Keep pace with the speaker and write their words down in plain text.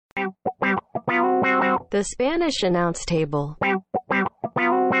The Spanish Announce Table.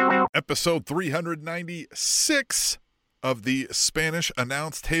 Episode 396 of the Spanish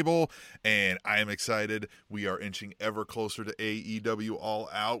Announce Table, and I am excited. We are inching ever closer to AEW All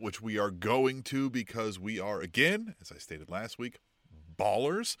Out, which we are going to because we are, again, as I stated last week,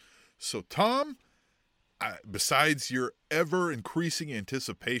 ballers. So, Tom, besides your ever-increasing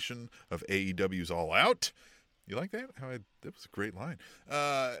anticipation of AEW's All Out, you like that? That was a great line.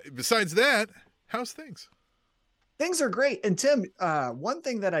 Besides that, how's things? Things are great. And Tim, one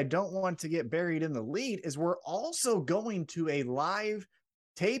thing that I don't want to get buried in the lead is we're also going to a live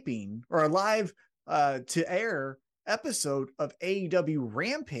taping or a live to air episode of AEW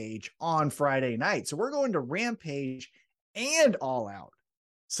Rampage on Friday night. So we're going to Rampage and All Out.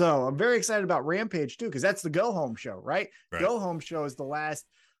 So I'm very excited about Rampage too, because that's the go home show, right? Go home show is the last,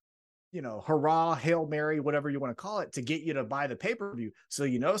 hurrah, Hail Mary, whatever you want to call it, to get you to buy the pay-per-view. So,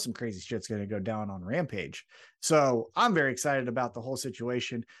 some crazy shit's going to go down on Rampage. So I'm very excited about the whole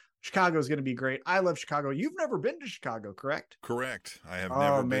situation. Chicago is going to be great. I love Chicago. You've never been to Chicago, correct? Correct. I have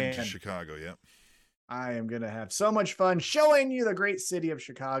never been to Chicago yet. I am going to have so much fun showing you the great city of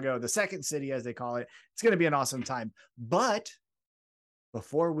Chicago, the second city, as they call it. It's going to be an awesome time. But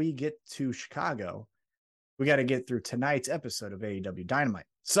before we get to Chicago, we got to get through tonight's episode of AEW Dynamite.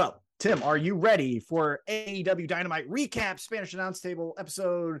 So, Tim, are you ready for AEW Dynamite Recap Spanish Announce Table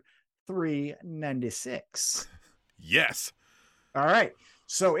episode 396? Yes. All right.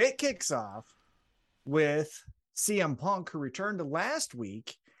 So it kicks off with CM Punk, who returned to last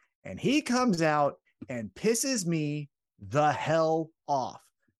week, and he comes out and pisses me the hell off.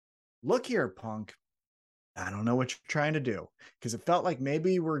 Look here, Punk. I don't know what you're trying to do, because it felt like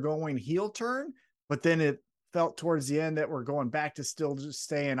maybe we're going heel turn, but then it felt towards the end that we're going back to still just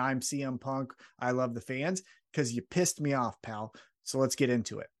saying I'm CM Punk, I love the fans, because you pissed me off, pal. So let's get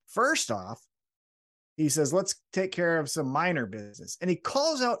into it. First off, he says, let's take care of some minor business. And he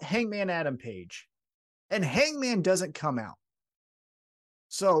calls out Hangman Adam Page. And Hangman doesn't come out.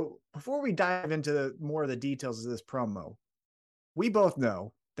 So before we dive into more of the details of this promo, we both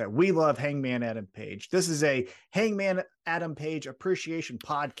know that we love Hangman Adam Page. This is a Hangman Adam Page appreciation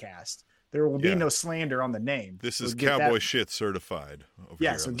podcast. There will be no slander on the name. This is cowboy shit certified.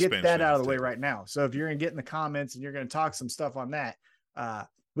 So get that out of the way right now. So if you're going to get in the comments and you're going to talk some stuff on that,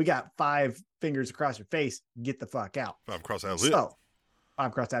 we got 5 fingers across your face. Get the fuck out. 5 across that lip. 5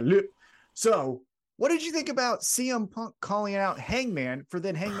 across that lip. So what did you think about CM Punk calling out Hangman for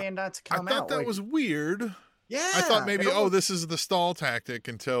then Hangman not to come out? I thought that was weird. Yeah. I thought maybe, this is the stall tactic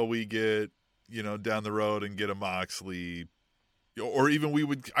until we get, down the road and get a Moxley. Or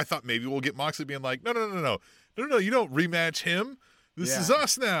even I thought maybe we'll get Moxley being like, no, you don't rematch him. This is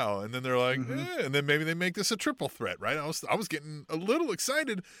us now. And then they're like, and then maybe they make this a triple threat, right? I was getting a little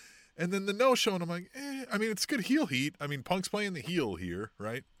excited. And then the no-show, and I'm like, I mean, it's good heel heat. I mean, Punk's playing the heel here,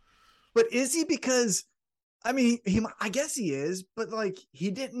 right? But is he? Because, I mean, I guess he is, but like,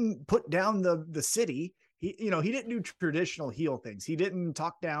 he didn't put down the city. He didn't do traditional heel things. He didn't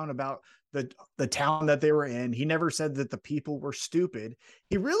talk down about the town that they were in. He never said that the people were stupid.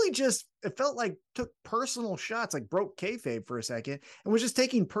 He really just, it felt like, took personal shots, like broke kayfabe for a second, and was just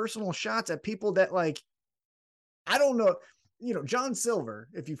taking personal shots at people that, like, I don't know. John Silver,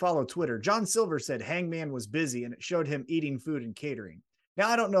 if you follow Twitter, John Silver said Hangman was busy and it showed him eating food and catering. Now,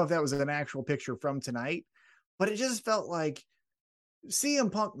 I don't know if that was an actual picture from tonight, but it just felt like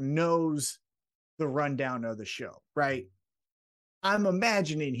CM Punk knows the rundown of the show, right? I'm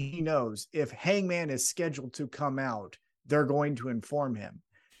imagining he knows if Hangman is scheduled to come out, they're going to inform him.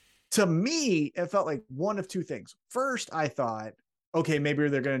 To me, it felt like one of two things. First, I thought, okay, maybe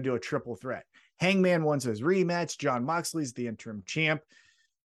they're going to do a triple threat. Hangman wants his rematch. John Moxley's the interim champ.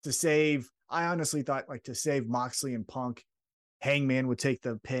 I honestly thought, like, to save Moxley and Punk, Hangman would take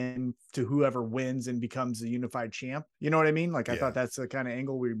the pin to whoever wins and becomes the unified champ. You know what I mean? Like, I thought that's the kind of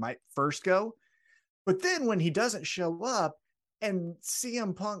angle we might first go. But then when he doesn't show up and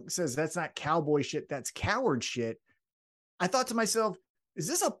CM Punk says that's not cowboy shit, that's coward shit, I thought to myself, is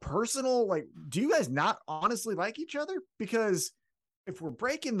this a personal, like, do you guys not honestly like each other? Because if we're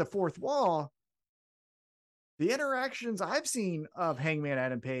breaking the fourth wall, the interactions I've seen of Hangman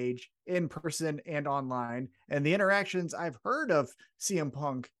Adam Page in person and online, and the interactions I've heard of CM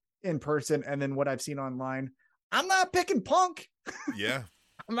Punk in person and then what I've seen online, I'm not picking Punk. Yeah.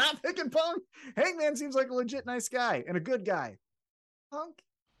 I'm not picking Punk. Hangman seems like a legit nice guy and a good guy. Punk,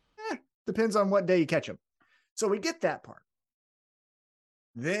 depends on what day you catch him. So we get that part.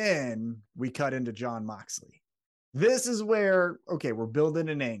 Then we cut into John Moxley. This is where, okay, we're building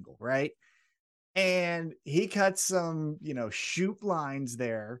an angle, right? And he cut some, shoot lines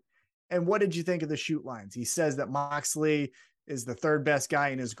there. And what did you think of the shoot lines? He says that Moxley is the third best guy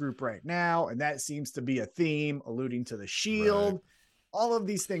in his group right now. And that seems to be a theme, alluding to the Shield, Right. all of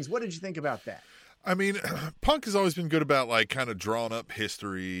these things. What did you think about that? I mean, Punk has always been good about like kind of drawing up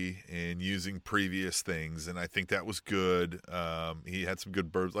history and using previous things, and I think that was good. He had some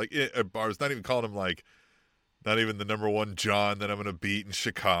good bars. Like bars, not even calling him like, not even the number one John that I'm going to beat in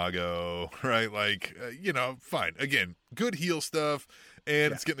Chicago, right? Like, fine. Again, good heel stuff,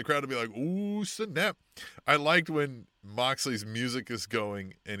 and it's getting the crowd to be like, ooh, snap. I liked when Moxley's music is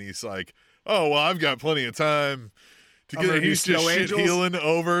going, and he's like, oh, well, I've got plenty of time. He's just shit healing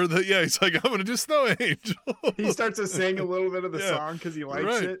over the. Yeah, he's like, I'm going to do Snow Angel. He starts to sing a little bit of the song because he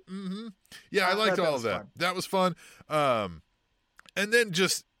likes it. Mm-hmm. Yeah, I liked all of that. Fun. That was fun. And then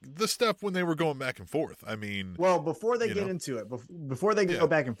just the stuff when they were going back and forth. I mean, well, before they get into it, before they go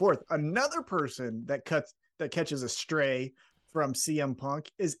back and forth, another person that catches a stray from CM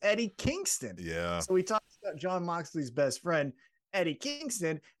Punk is Eddie Kingston. Yeah. So he talks about Jon Moxley's best friend, Eddie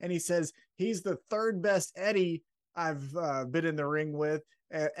Kingston, and he says he's the third best Eddie I've been in the ring with,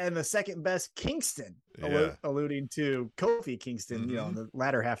 and the second best Kingston, alluding to Kofi Kingston, in the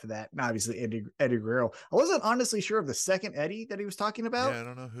latter half of that, and obviously Eddie Guerrero. I wasn't honestly sure of the second Eddie that he was talking about. Yeah, I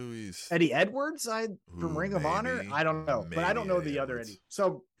don't know who he's. Eddie Edwards, from Ring of Honor. I don't know, but I don't know the other Eddie.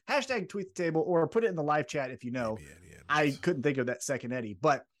 So hashtag tweet the table or put it in the live chat if you know. I couldn't think of that second Eddie,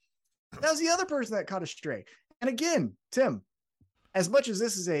 but that was the other person that caught a stray. And again, Tim, as much as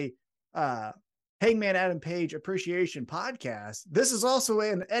this is a Hangman Adam Page appreciation podcast, this is also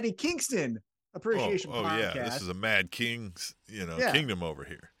an Eddie Kingston appreciation podcast. Yeah, this is a Mad King's, kingdom over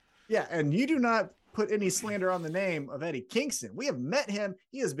here. Yeah, and you do not put any slander on the name of Eddie Kingston. We have met him.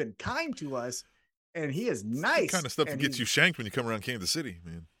 He has been kind to us, and he is nice. The kind of stuff that gets you shanked when you come around Kansas City,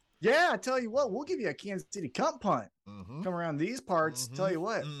 man. Yeah, I tell you what, we'll give you a Kansas City cunt punt. Come around these parts, tell you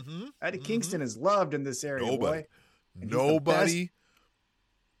what, Eddie Kingston is loved in this area, boy.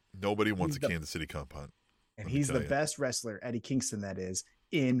 Nobody wants a Kansas City cunt punt. And he's the best wrestler, Eddie Kingston, that is,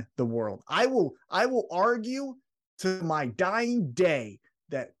 in the world. I will argue to my dying day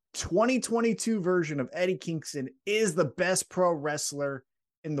that 2022 version of Eddie Kingston is the best pro wrestler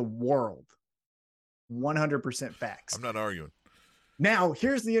in the world. 100% facts. I'm not arguing. Now,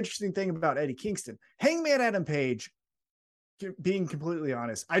 here's the interesting thing about Eddie Kingston. Hangman Adam Page, being completely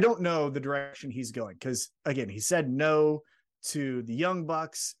honest, I don't know the direction he's going because, again, he said no to the Young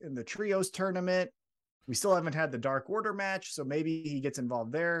Bucks in the Trios tournament. We still haven't had the Dark Order match, so maybe he gets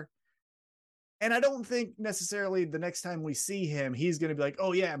involved there. And I don't think necessarily the next time we see him, he's going to be like,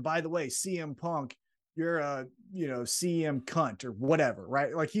 oh, yeah, and by the way, CM Punk, you're a, CM cunt or whatever,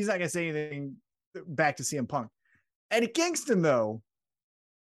 right? Like, he's not going to say anything back to CM Punk. Eddie Kingston, though,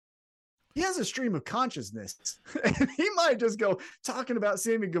 he has a stream of consciousness. And he might just go talking about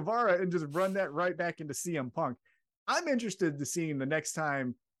Sammy Guevara and just run that right back into CM Punk. I'm interested to seeing the next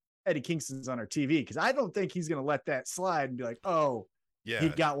time Eddie Kingston's on our TV because I don't think he's going to let that slide and be like, oh, he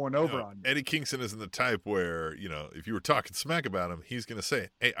got one over on me. Eddie Kingston isn't the type where, if you were talking smack about him, he's going to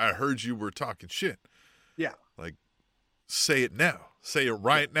say, hey, I heard you were talking shit. Yeah. Like, say it now. Say it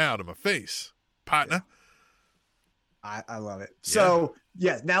right now to my face, partner. Yeah. I love it. So,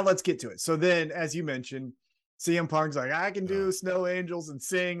 yes, now let's get to it. So then, as you mentioned, CM Punk's like, I can do Snow Angels and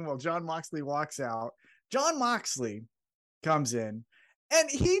sing while Jon Moxley walks out. Jon Moxley comes in, and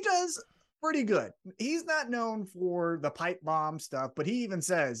he does pretty good. He's not known for the pipe bomb stuff, but he even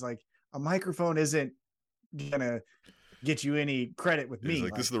says, like, a microphone isn't going to get you any credit with me.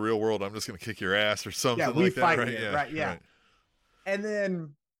 Like, this is the real world. I'm just going to kick your ass or something like that. Yeah, we fight here, right? Yeah. Right. And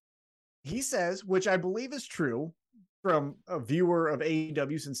then he says, which I believe is true, from a viewer of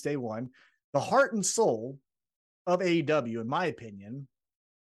AEW since day one, the heart and soul of AEW, in my opinion,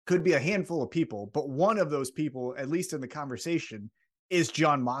 could be a handful of people, but one of those people, at least in the conversation, is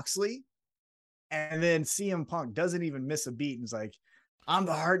Jon Moxley. And then CM Punk doesn't even miss a beat and is like, I'm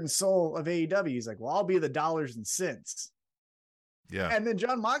the heart and soul of AEW. He's like, well, I'll be the dollars and cents. Yeah. And then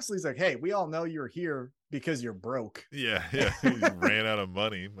Jon Moxley's like, hey, we all know you're here because you're broke. Yeah. He ran out of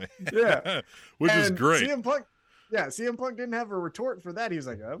money. Yeah. Which is great. CM Punk didn't have a retort for that. He was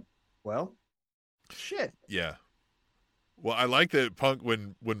like, oh, well, shit. Yeah. Well, I like that Punk,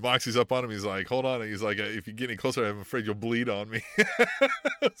 when Moxie's up on him, he's like, hold on. He's like, if you get any closer, I'm afraid you'll bleed on me.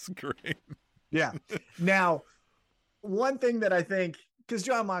 That's great. Yeah. Now, one thing that I think, because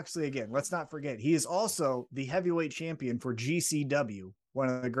Jon Moxley, again, let's not forget, he is also the heavyweight champion for GCW, one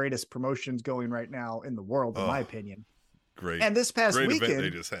of the greatest promotions going right now in the world, in my opinion. Great. And this past weekend, event they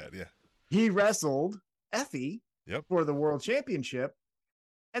just had, yeah. he wrestled Effie for the world championship.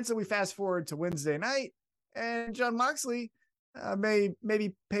 And so we fast forward to Wednesday night, and Jon Moxley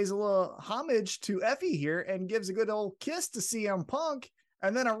maybe pays a little homage to Effie here and gives a good old kiss to CM Punk,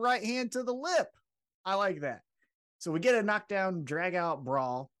 and then a right hand to the lip. I like that. So we get a knockdown, drag out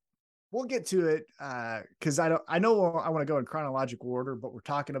brawl. We'll get to it because I know I want to go in chronological order, but we're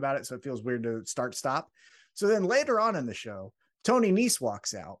talking about it, so it feels weird to stop. So then later on in the show, Tony Nese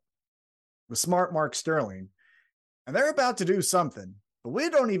walks out with Smart Mark Sterling, and they're about to do something, but we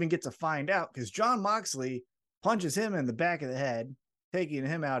don't even get to find out because Jon Moxley punches him in the back of the head, taking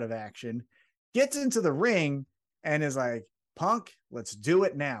him out of action, gets into the ring, and is like, Punk, let's do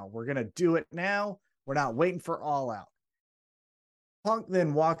it now. We're going to do it now. We're not waiting for All Out. Punk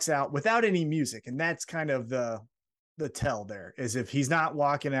then walks out without any music, and that's kind of the tell there, is if he's not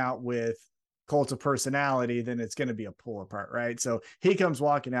walking out with Cult of Personality, then it's going to be a pull apart, right? So he comes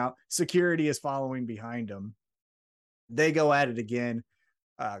walking out. Security is following behind him. They go at it again.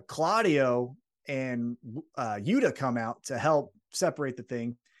 Claudio and Yuta come out to help separate the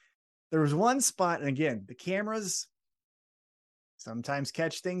thing. There was one spot, and again, the cameras sometimes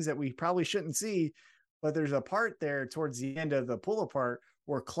catch things that we probably shouldn't see, but there's a part there towards the end of the pull apart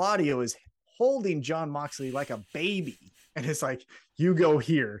where Claudio is holding Jon Moxley like a baby. And it's like, you go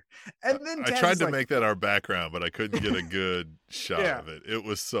here. And then I tried to make that our background, but I couldn't get a good shot of it. It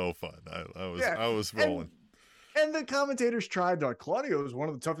was so fun. I was rolling. And the commentators tried, like, Claudio is one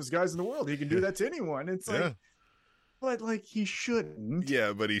of the toughest guys in the world. He can do that to anyone. It's like, but like, he shouldn't.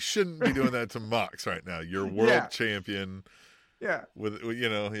 Yeah, but he shouldn't be doing that to Mox right now. You're world champion. Yeah.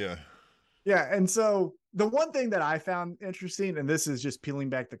 Yeah. And so the one thing that I found interesting, and this is just peeling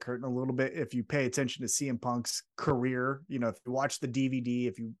back the curtain a little bit, if you pay attention to CM Punk's career, if you watch the DVD,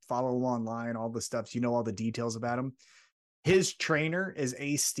 if you follow him online, all the stuff, all the details about him. His trainer is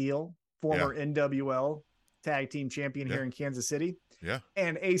Ace Steel, former NWL tag team champion here in Kansas City. Yeah.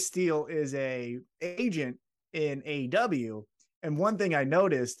 And Ace Steel is a agent in AEW. And one thing I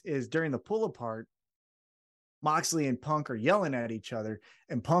noticed is during the pull apart, Moxley and Punk are yelling at each other,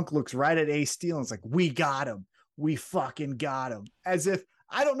 and Punk looks right at Ace Steel and is like, we got him. We fucking got him. As if,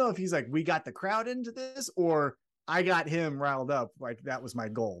 I don't know if he's like, we got the crowd into this, or I got him riled up. Like, that was my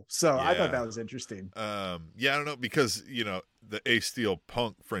goal. So I thought that was interesting. I don't know, because, the Ace Steel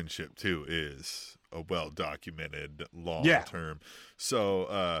Punk friendship too is a well-documented long-term.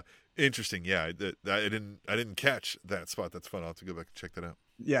 So, interesting. Yeah. I didn't catch that spot. That's fun. I'll have to go back and check that out.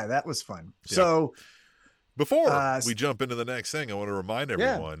 Yeah, that was fun. Yeah. So, before we jump into the next thing, I want to remind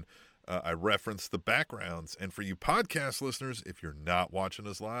everyone, I referenced the backgrounds. And for you podcast listeners, if you're not watching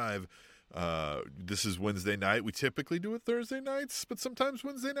us live, this is Wednesday night. We typically do it Thursday nights, but sometimes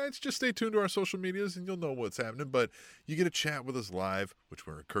Wednesday nights. Just stay tuned to our social medias and you'll know what's happening. But you get a chat with us live, which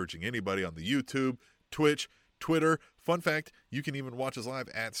we're encouraging anybody on the YouTube, Twitch, Twitter. Fun fact, you can even watch us live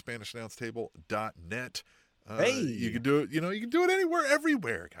at SpanishAnnounceTable.net. You can do it, you can do it anywhere,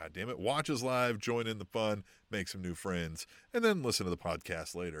 everywhere. God damn it. Watch us live, join in the fun, make some new friends, and then listen to the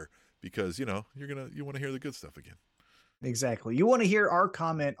podcast later because, you want to hear the good stuff again. Exactly. You want to hear our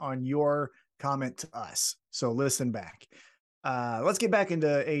comment on your comment to us. So listen back. Let's get back into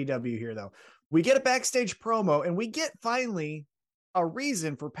AEW here, though. We get a backstage promo, and we get finally a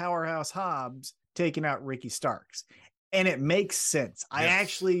reason for Powerhouse Hobbs taking out Ricky Starks. And it makes sense. Yes. I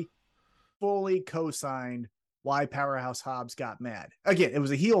actually fully co-signed why Powerhouse Hobbs got mad. Again, it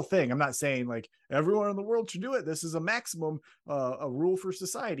was a heel thing. I'm not saying like everyone in the world should do it. This is a maximum, a rule for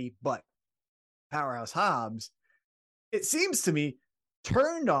society. But Powerhouse Hobbs, it seems to me,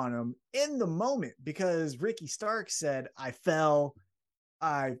 turned on him in the moment because Ricky Starks said, I fell,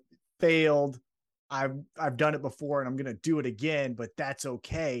 I failed, I've done it before and I'm going to do it again, but that's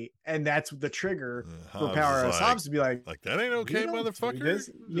okay. And that's the trigger for Powerhouse Hobbs to be like, that ain't okay, motherfucker.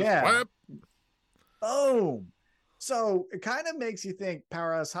 Yeah. Oh, so it kind of makes you think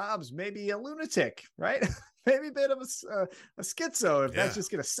Powerhouse Hobbs may be a lunatic, right? Maybe a bit of a schizo if that's just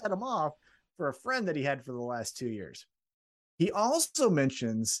going to set him off for a friend that he had for the last 2 years. He also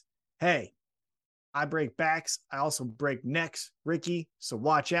mentions, hey, I break backs. I also break necks, Ricky. So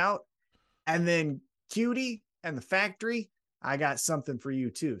watch out. And then Cutie and the Factory, I got something for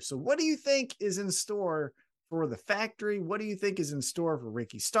you too. So what do you think is in store for the Factory? What do you think is in store for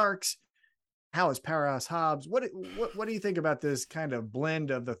Ricky Starks? How is Powerhouse Hobbs? What do you think about this kind of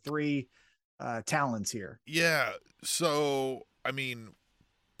blend of the three talents here? Yeah. So,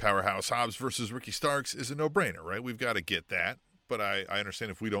 Powerhouse Hobbs versus Ricky Starks is a no-brainer, right? We've got to get that. But I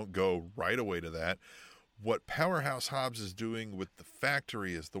understand if we don't go right away to that. What Powerhouse Hobbs is doing with the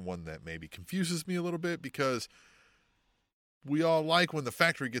Factory is the one that maybe confuses me a little bit because we all like when the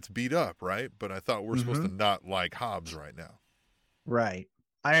Factory gets beat up, right? But I thought we're supposed to not like Hobbs right now. Right.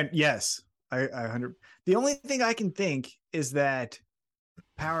 Yes, I 100. The only thing I can think is that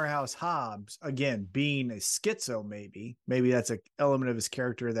Powerhouse Hobbs, again, being a schizo, maybe that's an element of his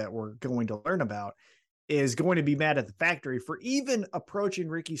character that we're going to learn about, is going to be mad at the factory for even approaching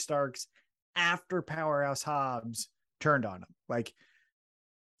Ricky Starks after Powerhouse Hobbs turned on him. Like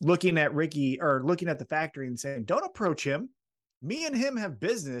looking at Ricky or looking at the factory and saying, don't approach him. Me and him have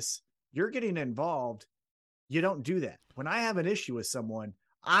business. You're getting involved. You don't do that. When I have an issue with someone,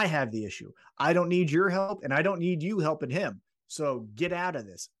 I have the issue. I don't need your help and I don't need you helping him. So get out of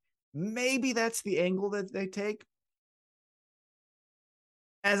this. Maybe that's the angle that they take.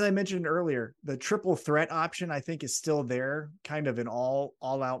 As I mentioned earlier, the triple threat option, I think, is still there kind of in all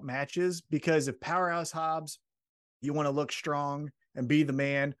out matches, because if Powerhouse Hobbs, you want to look strong and be the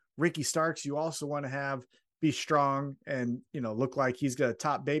man. Ricky Starks, you also want to be strong and, look like he's got a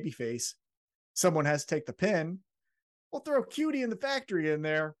top baby face. Someone has to take the pin. We'll throw Cutie in the factory in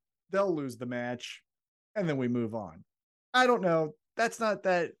there. They'll lose the match. And then we move on. I don't know. That's not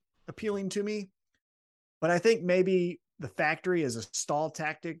that appealing to me. But I think maybe the factory is a stall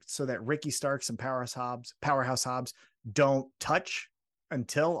tactic so that Ricky Starks and Powerhouse Hobbs don't touch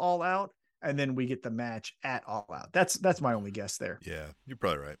until All Out. And then we get the match at All Out. That's my only guess there. Yeah, you're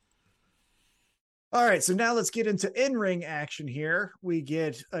probably right. All right, so now let's get into in-ring action here. We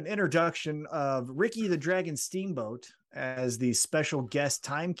get an introduction of Ricky the Dragon Steamboat as the special guest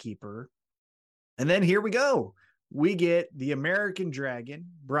timekeeper. And then here we go. We get the American Dragon,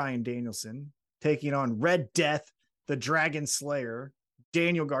 Bryan Danielson, taking on Red Death, the Dragon Slayer,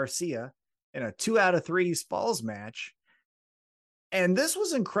 Daniel Garcia, in a 2 out of 3 falls match. And this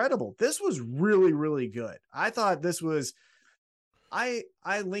was incredible. This was really, really good. I thought this was... I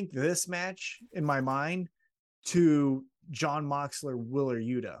linked this match in my mind to Jon Moxley, Wheeler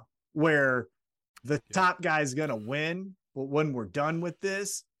Yuta, where the top guy's going to win. But when we're done with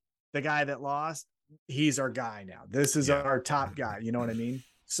this, the guy that lost, he's our guy now. This is our top guy. You know what I mean?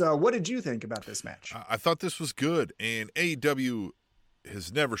 So what did you think about this match? I thought this was good. And AEW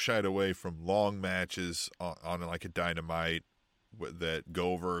has never shied away from long matches on like a Dynamite that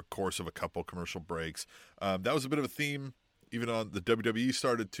go over a course of a couple commercial breaks. That was a bit of a theme. Even on the WWE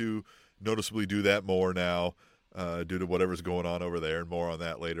started to noticeably do that more now due to whatever's going on over there, and more on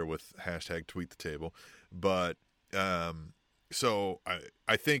that later with hashtag tweet the table. But so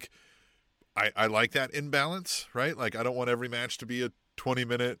I think I like that imbalance, right? Like I don't want every match to be a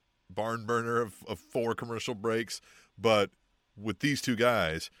 20-minute barn burner of 4 commercial breaks. But with these two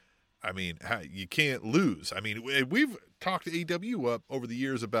guys, I mean, you can't lose. I mean, we've talked to AEW up over the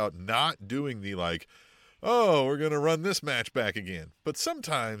years about not doing the like, oh, we're going to run this match back again. But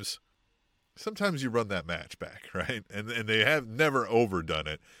sometimes you run that match back, right? And they have never overdone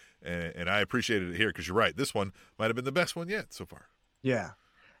it. And I appreciated it here because you're right. This one might have been the best one yet so far. Yeah.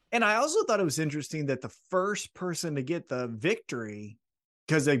 And I also thought it was interesting that the first person to get the victory,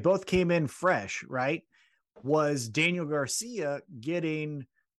 because they both came in fresh, right, was Daniel Garcia getting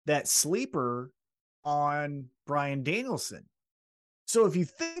that sleeper on Bryan Danielson. So if you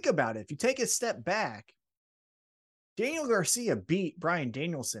think about it, if you take a step back, Daniel Garcia beat Bryan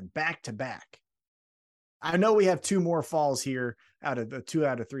Danielson back to back. I know we have 2 more falls here out of the 2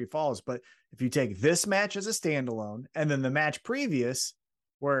 out of 3 falls, but if you take this match as a standalone and then the match previous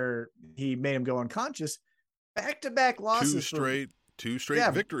where he made him go unconscious, back-to-back losses. Two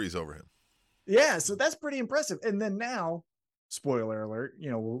straight victories over him. Yeah, so that's pretty impressive. And then now, spoiler alert,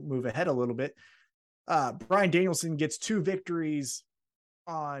 we'll move ahead a little bit. Bryan Danielson gets 2 victories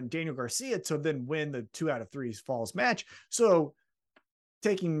on Daniel Garcia to then win the 2 out of 3 falls match. So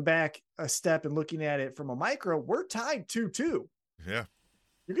taking back a step and looking at it from a micro, we're tied 2-2. Yeah.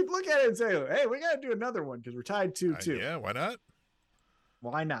 You could look at it and say, hey, we got to do another one because we're tied 2-2. Yeah, why not?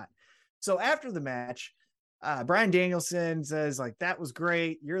 Why not? So after the match, Bryan Danielson says, like, that was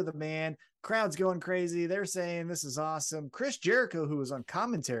great. You're the man. Crowd's going crazy. They're saying this is awesome. Chris Jericho, who was on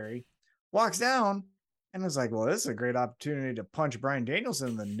commentary, walks down and was like, well, this is a great opportunity to punch Bryan Danielson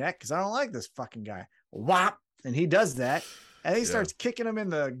in the neck because I don't like this fucking guy. Whop! And he does that. And he starts kicking him in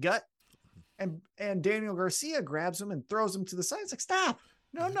the gut. And Daniel Garcia grabs him and throws him to the side. It's like, stop.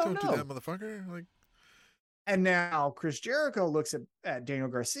 Don't do that, motherfucker. Like, and now Chris Jericho looks at Daniel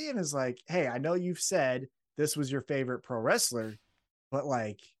Garcia and is like, hey, I know you've said this was your favorite pro wrestler, but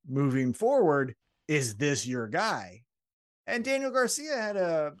like moving forward, is this your guy? And Daniel Garcia had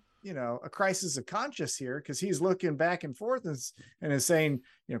a crisis of conscience here because he's looking back and forth and is saying,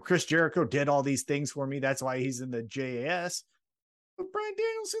 Chris Jericho did all these things for me. That's why he's in the JAS. But Bryan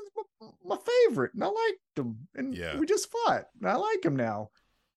Danielson's my favorite, and I liked him, and we just fought, and I like him now.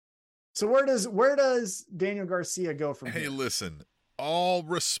 So where does Daniel Garcia go from here? Hey, listen, all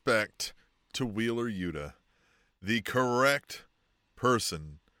respect to Wheeler Yuta, the correct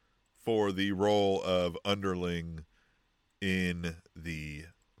person for the role of underling in the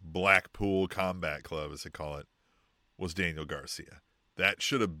Blackpool Combat Club, as they call it, was Daniel Garcia. That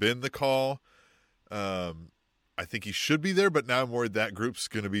should have been the call. I think he should be there, but now I'm worried that group's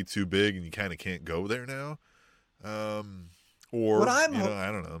going to be too big and you kind of can't go there now. Or, I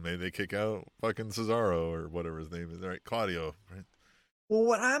don't know, maybe they kick out fucking Cesaro or whatever his name is, right? Claudio, right? Well,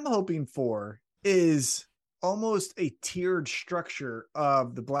 what I'm hoping for is almost a tiered structure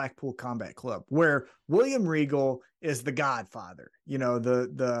of the Blackpool Combat Club, where William Regal is the godfather,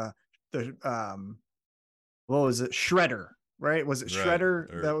 the what was it? Shredder, right? Was it Shredder?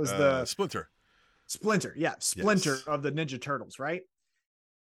 Right. That was the Splinter. Yeah. Splinter yes. of the Ninja Turtles, right?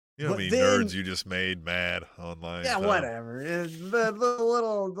 You know how many nerds you just made mad online? Yeah, whatever. The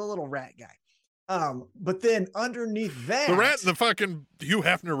little rat guy. But then underneath that, the rat in the fucking Hugh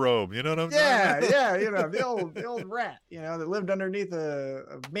Hefner robe. You know what I'm talking about? Yeah. The old rat. That lived underneath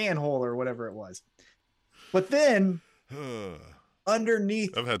a manhole or whatever it was. But then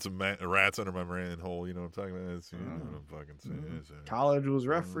underneath, I've had some rats under my manhole. You know what I'm talking about? It's, what I'm fucking saying. College was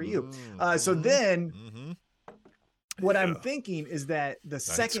rough for you. So then. What I'm thinking is that the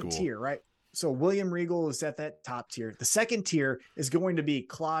second tier, right? So William Regal is at that top tier. The second tier is going to be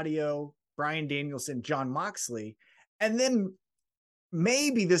Claudio, Bryan Danielson, Jon Moxley. And then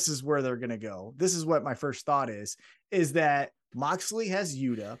maybe this is where they're going to go. This is what my first thought is that Moxley has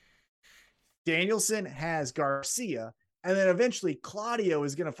Yuta, Danielson has Garcia, and then eventually Claudio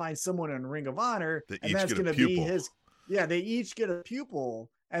is going to find someone in Ring of Honor, and that's going to be his. Yeah, they each get a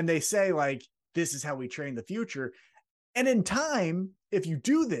pupil, and they say, like, this is how we train the future. And in time, if you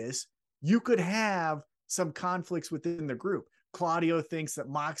do this, you could have some conflicts within the group. Claudio thinks that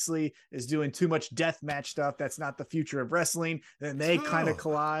Moxley is doing too much deathmatch stuff. That's not the future of wrestling. Then they kind of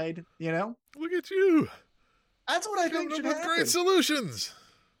collide, Look at you. That's what I think should happen. Great solutions.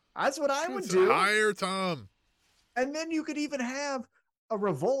 That's what I would do. Hire Tom. And then you could even have a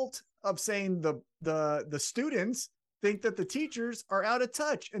revolt of saying the students think that the teachers are out of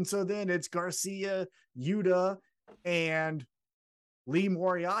touch. And so then it's Garcia, Yuta, and Lee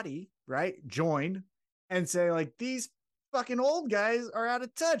Moriarty, right? Join and say, like, these fucking old guys are out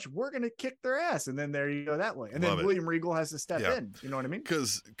of touch. We're going to kick their ass. And then there you go that way. And then William Regal has to step in. You know what I mean?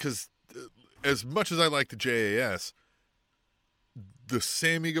 Because as much as I like the JAS, the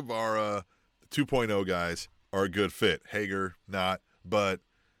Sammy Guevara 2.0 guys are a good fit. Hager, not, but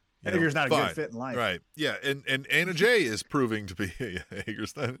Hager's not a good fit in life. Right. Yeah. And Anna Jay is proving to be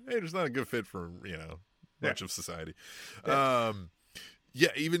Hager's not a good fit for, much of society.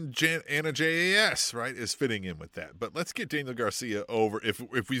 Even Anna JAS, right, is fitting in with that. But let's get Daniel Garcia over.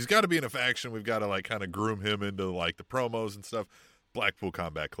 If he's got to be in a faction, we've got to like kind of groom him into like the promos and stuff. Blackpool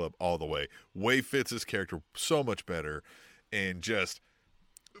Combat Club all the way. Way fits his character so much better, and just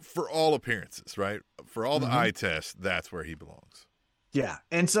for all appearances, right? For all the eye tests, that's where he belongs. Yeah,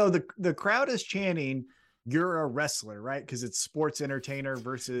 and so the crowd is chanting, "You're a wrestler," right? Because it's sports entertainer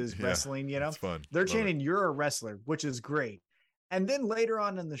versus wrestling, It's fun. They're chanting, "You're a wrestler," which is great. And then later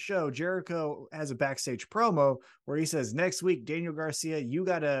on in the show, Jericho has a backstage promo where he says, "Next week, Daniel Garcia, you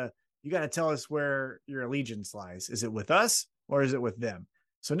gotta tell us where your allegiance lies. Is it with us or is it with them?"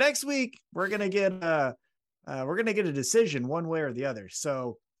 So next week we're gonna get a decision one way or the other.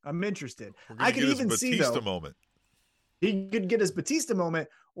 So I'm interested. I could even see though, moment. He could get his Batista moment,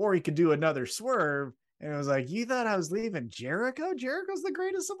 or he could do another swerve. And it was like, you thought I was leaving Jericho? Jericho's the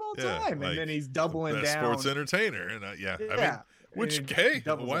greatest of all time. Like, and then he's doubling down. Sports entertainer. And I mean,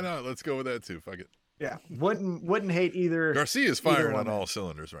 why not? Let's go with that too. Fuck it. Yeah. Wouldn't hate either. Garcia's firing on all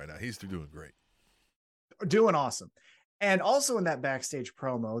cylinders right now. He's doing great. Doing awesome. And also in that backstage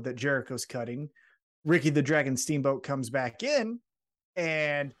promo that Jericho's cutting, Ricky the Dragon Steamboat comes back in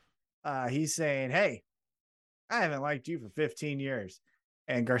and he's saying, "Hey, I haven't liked you for 15 years.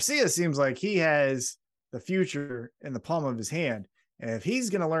 And Garcia seems like he has the future in the palm of his hand. And if he's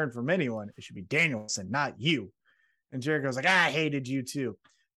going to learn from anyone, it should be Danielson, not you." And Jericho's like, "I hated you too."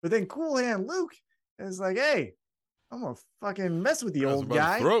 But then Cool Hand Luke is like, "Hey, I'm going to fucking mess with the old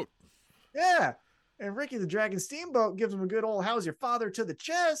guy." Throat. Yeah. And Ricky the Dragon Steamboat gives him a good old "how's your father" to the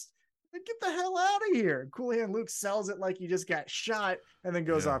chest. Like, get the hell out of here. Cool Hand Luke sells it like he just got shot and then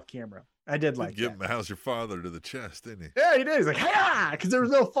goes off camera. I did like give him a "how's your father" to the chest, didn't he? Yeah, he did. He's like, "Hey!" Because there was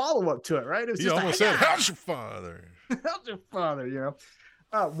no follow-up to it, right? It was he just almost said, "How's your father?" How's your father,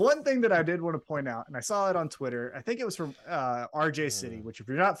 One thing that I did want to point out, and I saw it on Twitter, I think it was from RJ City, which if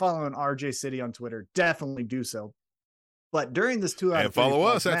you're not following RJ City on Twitter, definitely do so. But during this 2 hour and follow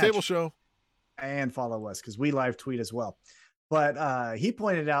us at Table Show. And follow us because we live tweet as well. But he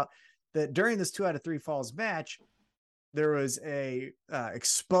pointed out that during this 2 out of 3 falls match, there was a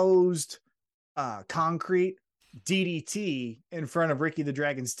exposed concrete DDT in front of Ricky the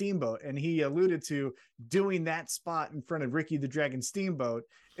Dragon Steamboat. And he alluded to doing that spot in front of Ricky the Dragon Steamboat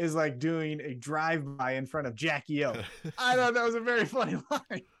is like doing a drive-by in front of Jackie O. I thought that was a very funny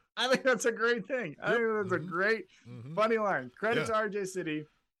line. I think that's a great thing. I think that's a great, funny line. Credit to RJ City.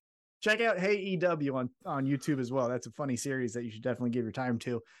 Check out Hey EW on YouTube as well. That's a funny series that you should definitely give your time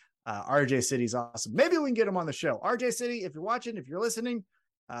to. RJ City's awesome. Maybe we can get him on the show. RJ City, if you're watching, if you're listening,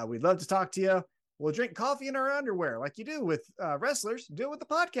 we'd love to talk to you. We'll drink coffee in our underwear like you do with wrestlers. Do it with the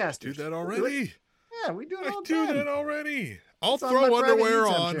podcasters. Do that already. Yeah, we do it all the do time. that already. I'll It's on throw my private underwear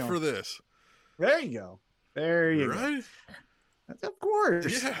YouTube on channel. for this. There you go. There you Right? go. Of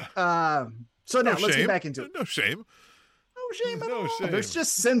course. Yeah. So now No let's shame. get back into it. No shame. No shame at No all. shame. There's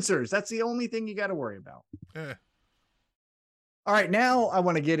just censors. That's the only thing you got to worry about. Eh. All right, now I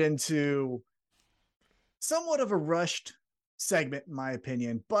want to get into somewhat of a rushed segment, in my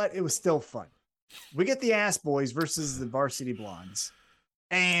opinion, but it was still fun. We get the Ass Boys versus the Varsity Blondes.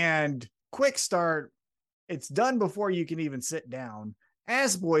 And quick start, it's done before you can even sit down.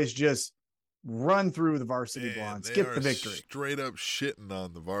 Ass Boys just run through the Varsity Man, Blondes, they get are the victory. Straight up shitting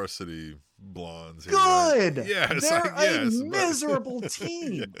on the Varsity Blondes. here, Good. right? Yes. They're yes, a miserable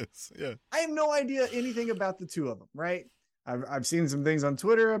team. Yes. Yeah. I have no idea anything about the two of them, right? I've seen some things on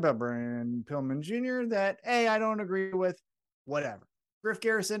Twitter about Brian Pillman Jr. that, hey, I don't agree with. Whatever. Griff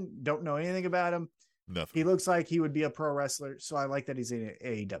Garrison, don't know anything about him. Nothing. He looks like he would be a pro wrestler, so I like that he's in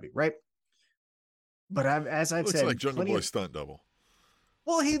AEW, right? But as I've Looks said, like Jungle plenty Boy of- stunt double.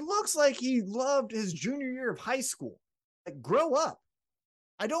 well, he looks like he loved his junior year of high school. Like, grow up.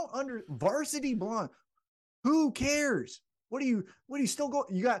 I don't Varsity Blonde. Who cares? What do you still go?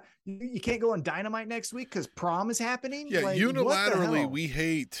 You can't go on Dynamite next week because prom is happening. Yeah, Like, what the unilaterally, hell? we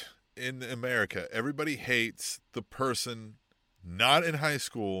hate in America. Everybody hates the person not in high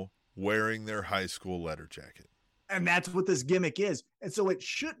school wearing their high school letter jacket. And that's what this gimmick is. And so it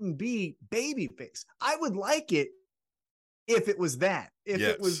shouldn't be babyface. I would like it if it was that. If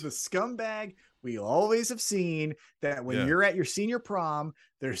it was the scumbag we always have seen, that when you're at your senior prom,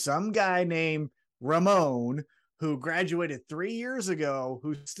 there's some guy named Ramon who graduated 3 years ago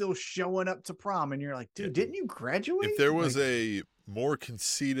who's still showing up to prom. And you're like, dude, didn't you graduate? If there was a more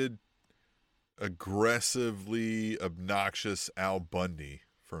conceited, aggressively obnoxious Al Bundy,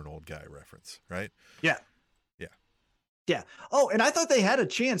 for an old guy reference, right? Yeah. Oh, and I thought they had a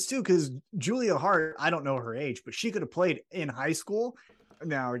chance too, because Julia Hart, I don't know her age, but she could have played in high school.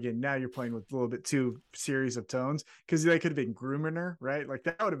 Now you're playing with a little bit too serious of tones, because they could have been grooming her, right? Like,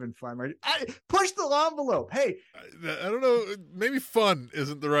 that would have been fun. Like, push the envelope. Hey, I don't know. Maybe fun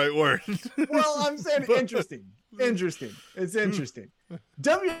isn't the right word. well, I'm saying interesting. It's interesting.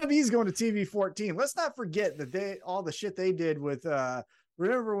 WWE's going to TV 14. Let's not forget that all the shit they did with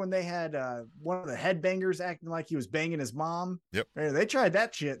remember when they had one of the headbangers acting like he was banging his mom? Yep. They tried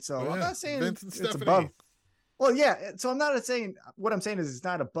that shit. So I'm not saying Vince and it's Stephanie. above. Well, yeah. So I'm not saying, what I'm saying is it's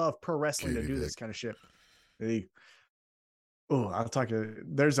not above pro wrestling to do this kind of shit. I'll talk to,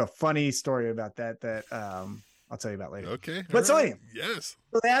 there's a funny story about that I'll tell you about later. Okay. But so anyway. Yes.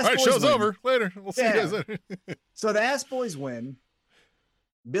 So the Ass All right, Boys show's win. over. Later. We'll see you guys later. So the Ass Boys win.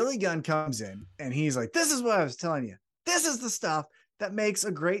 Billy Gunn comes in and he's like, this is what I was telling you. This is the stuff that makes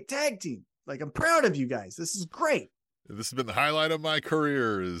a great tag team. Like, I'm proud of you guys. This is great. This has been the highlight of my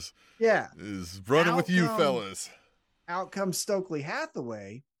career is Yeah. running with you Outcome. fellas. Out comes Stokely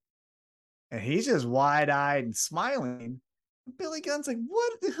Hathaway, and he's just wide-eyed and smiling. Billy Gunn's like,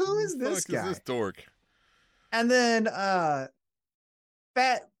 what? Who is this Fuck guy? is this dork? And then Fat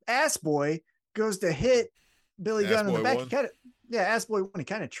Ass Boy goes to hit Billy Ass Gunn in the Boy back. won? Ass Boy won. He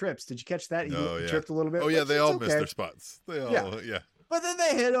kind of trips. Did you catch that? He Oh, yeah. tripped a little bit. Oh, yeah, but they it's all okay. missed their spots. They all, yeah. But then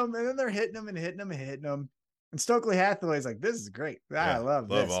they hit him, and then they're hitting him and hitting him and hitting him. And Stokely Hathaway's like, this is great. I love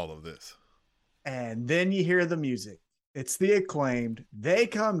this. all of this. And then you hear the music. It's the Acclaimed. They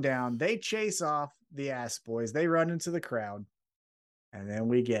come down. They chase off the Ass Boys. They run into the crowd. And then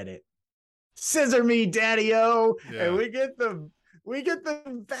we get it. Scissor me, Daddy-O. Yeah. And we get them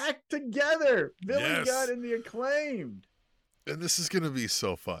back together. Billy Yes. Gunn and the Acclaimed. And this is going to be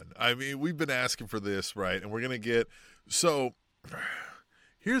so fun. I mean, we've been asking for this, right? And we're going to get... So,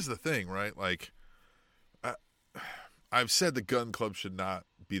 here's the thing, right? Like, I've said the Gun Club should not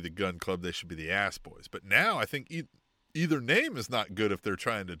be the Gun Club. They should be the Ass Boys. But now I think either name is not good if they're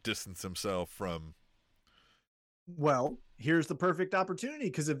trying to distance themselves from... Well, here's the perfect opportunity,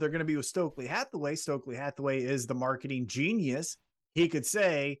 because if they're going to be with Stokely Hathaway is the marketing genius. He could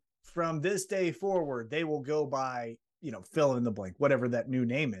say, from this day forward, they will go by fill in the blank, whatever that new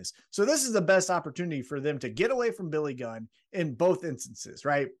name is. So this is the best opportunity for them to get away from Billy Gunn in both instances,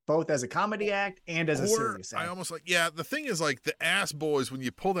 right? Both as a comedy act and as a serious act. I almost the thing is like the Ass Boys, when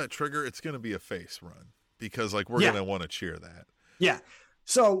you pull that trigger, it's going to be a face run because like we're going to want to cheer that. Yeah.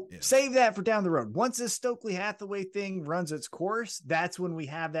 So save that for down the road. Once this Stokely Hathaway thing runs its course, that's when we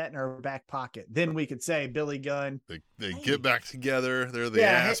have that in our back pocket. Then we could say Billy Gunn. They get back together. They're the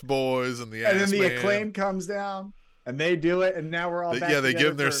Ass Boys and the Ass And then the Man. Acclaim comes down and they do it. And now we're all back. Yeah, they give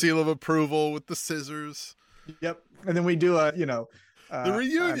them their seal of approval with the scissors. Yep. And then we do the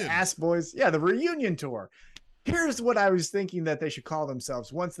reunion. Ass Boys. Yeah, the reunion tour. Here's what I was thinking that they should call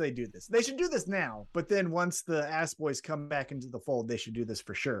themselves once they do this. They should do this now, but then once the Ass Boys come back into the fold, they should do this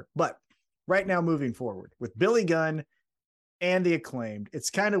for sure. But right now, moving forward with Billy Gunn and the Acclaimed,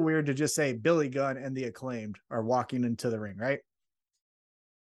 it's kind of weird to just say Billy Gunn and the Acclaimed are walking into the ring, right?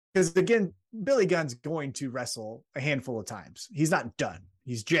 Because again, Billy Gunn's going to wrestle a handful of times. He's not done.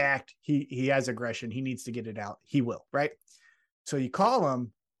 He's jacked. He has aggression. He needs to get it out. He will, right? So you call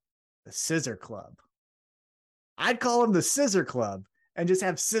him the Scissor Club. I'd call them the Scissor Club and just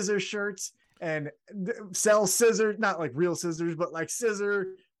have scissor shirts and sell scissors, not like real scissors, but like scissor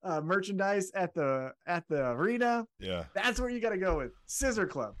merchandise at the arena. Yeah. That's where you got to go with Scissor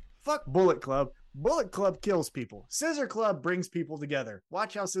Club. Fuck Bullet Club. Bullet Club kills people. Scissor Club brings people together.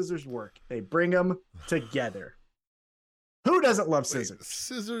 Watch how scissors work. They bring them together. Who doesn't love scissors? Wait,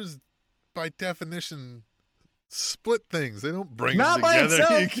 scissors, by definition, split things. They don't bring not them by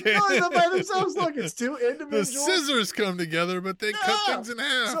together. itself. No, not by themselves. Look, it's two individuals. The scissors come together, but they cut things in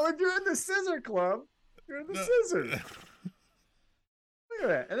half. So if you're in the Scissor Club, you're in the scissors. Look at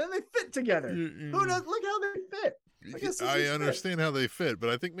that. And then they fit together. Who does? Look how they fit. I understand how they fit, but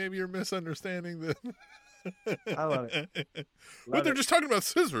I think maybe you're misunderstanding the. I love it. But they're just talking about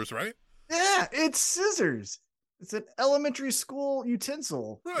scissors, right? Yeah, it's scissors. It's an elementary school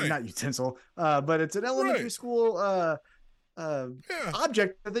utensil. Right. Not utensil, but it's an elementary school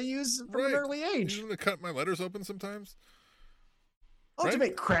object that they use from an early age. You want to cut my letters open sometimes? Oh, to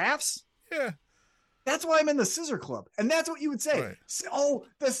make crafts? Yeah. That's why I'm in the Scissor Club. And that's what you would say. Right. Oh,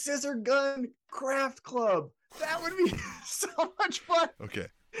 the Scissor Gun Craft Club. That would be so much fun. Okay.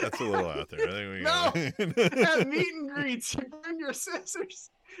 That's a little out there. I think we No. Have meet and greets. You bring your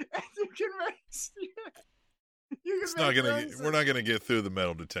scissors and you can We're not gonna get through the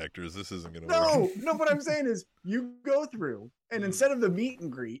metal detectors. This isn't gonna work. No, what I'm saying is you go through and instead of the meet and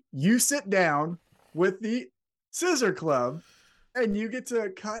greet, you sit down with the Scissor Club and you get to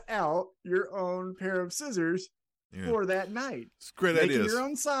cut out your own pair of scissors for that night. It's great making ideas. Your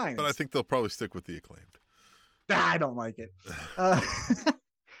own signs. But I think they'll probably stick with the Acclaimed. I don't like it.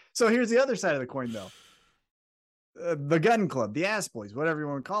 So here's the other side of the coin, though. The Gun Club, the Ass Boys, whatever you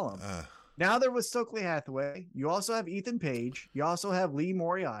want to call them. Now they're with Stokely Hathaway. You also have Ethan Page. You also have Lee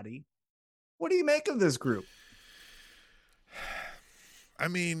Moriarty. What do you make of this group? I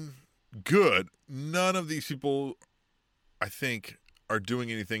mean, good. None of these people, I think, are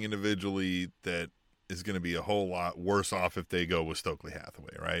doing anything individually that is going to be a whole lot worse off if they go with Stokely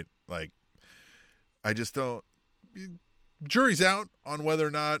Hathaway, right? Like, I just don't. Jury's out on whether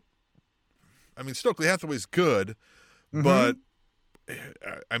or not. I mean, Stokely Hathaway's good, but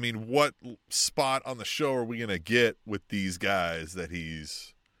I mean, what spot on the show are we going to get with these guys that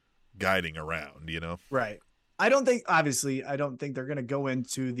he's guiding around, you know? Right. I don't think they're going to go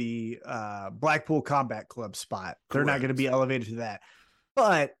into the Blackpool Combat Club spot. They're not going to be elevated to that.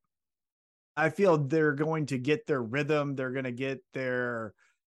 But I feel they're going to get their rhythm. They're going to get their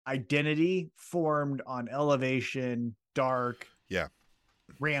identity formed on Elevation, Dark,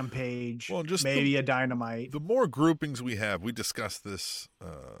 Rampage, just maybe a Dynamite. The more groupings we have, we discussed this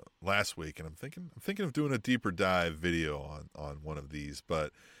last week, and I'm thinking of doing a deeper dive video on one of these,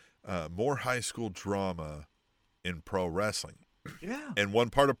 but more high school drama in pro wrestling. Yeah. And one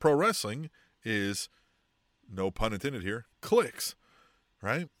part of pro wrestling is, no pun intended here, cliques,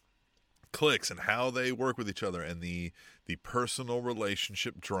 right? Cliques and how they work with each other and the personal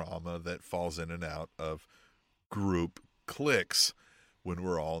relationship drama that falls in and out of group cliques when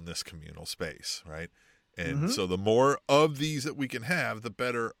we're all in this communal space, right? And so the more of these that we can have, the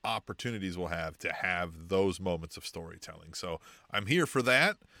better opportunities we'll have to have those moments of storytelling. So I'm here for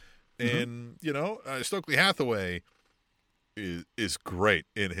that. And, Stokely Hathaway is great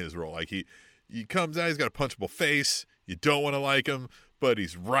in his role. Like he comes out, he's got a punchable face. You don't want to like him, but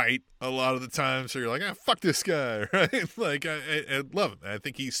he's right a lot of the time. So you're like, fuck this guy, right? Like I love him. I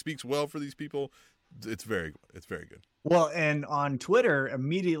think he speaks well for these people. It's very good. Well, and on Twitter,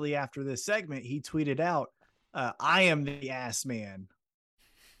 immediately after this segment, he tweeted out, I am the ass man.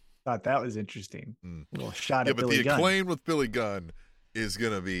 Thought that was interesting. Mm. A little shot Yeah, at but Billy the Gunn. Acclaim with Billy Gunn is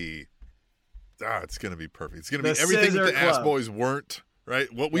going to be, it's going to be perfect. It's going to The be everything that Scissor the Ass Club. Boys weren't, right?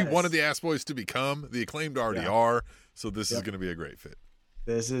 What we Yes. wanted the Ass Boys to become, the Acclaimed already Yeah. are. So this is Yep. going to be a great fit.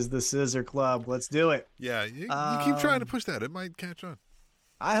 This is the Scissor Club. Let's do it. Yeah, you keep trying to push that. It might catch on.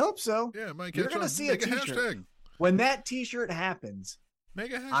 I hope so. Yeah, it might You're catch gonna on. see Make a a t-shirt. hashtag. When that T-shirt happens,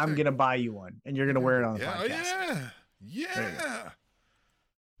 Make a hashtag. I'm gonna buy you one, and you're gonna wear it on the yeah, podcast. Yeah.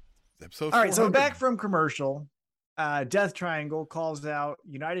 Episode All right, so 400. back from commercial, Death Triangle calls out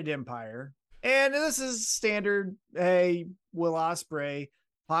United Empire, and this is standard. Hey, Will Ospreay,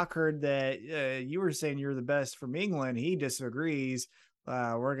 Pac heard that you were saying you're the best from England. He disagrees.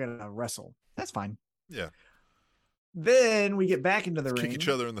 We're gonna wrestle. That's fine. Yeah. Then we get back into the ring. Kick each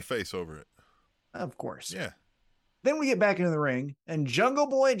other in the face over it. Of course. Yeah. Then we get back into the ring, and Jungle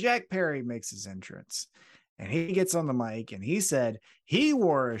Boy Jack Perry makes his entrance. And he gets on the mic, and he said he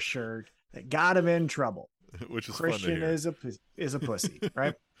wore a shirt that got him in trouble. Which is Christian fun to hear. is a pussy,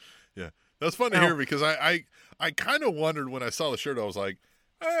 right? That's fun to Now- hear because I kind of wondered when I saw the shirt. I was like,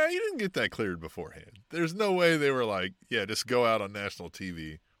 you didn't get that cleared beforehand. There's no way they were like, yeah, just go out on national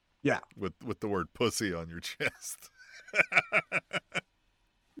TV. Yeah. With the word pussy on your chest.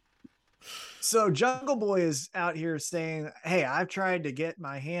 So Jungle Boy is out here saying, hey, I've tried to get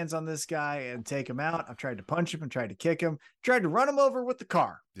my hands on this guy and take him out. I've tried to punch him and tried to kick him, tried to run him over with the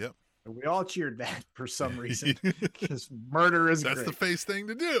car. Yep. And we all cheered that for some reason because murder is That's great. the face thing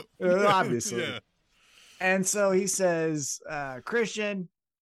to do. Obviously. Yeah. And so he says, Christian,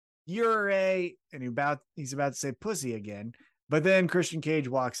 you're a, and he's about to say pussy again, but then Christian Cage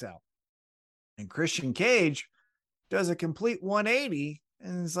walks out. And Christian Cage does a complete 180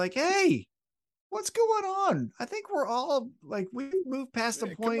 and is like, hey, what's going on? I think we're all like, we've moved past the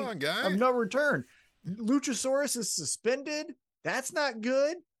Hey, point come on, guy. of no return. Luchasaurus is suspended. That's not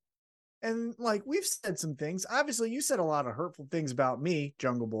good. And like, we've said some things. Obviously, you said a lot of hurtful things about me,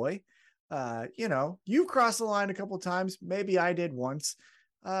 Jungle Boy. You crossed the line a couple of times. Maybe I did once.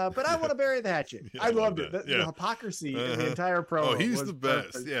 But I want to bury the hatchet. Yeah, I I love loved it. that. The Yeah. hypocrisy in the Uh-huh. entire promo. Oh, he's was the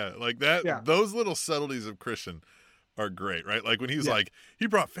best. perfect. Yeah. Like that. Yeah. Those little subtleties of Christian are great, right? Like when he was Yeah. like, he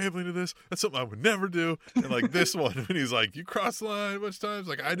brought family to this. That's something I would never do. And like this one, when he's like, you crossed the line a bunch of times,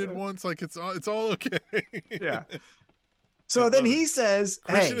 like I did once, like it's all okay. Yeah. I So then love it. he says,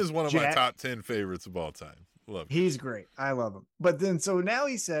 Christian hey, is one of my Jack- top 10 favorites of all time. Love it. He's great. I love him. But then, so now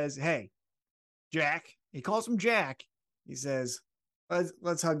he says, hey, Jack, he calls him Jack. He says,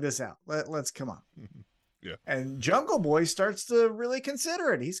 let's hug this out. Let's come on. Yeah. And Jungle Boy starts to really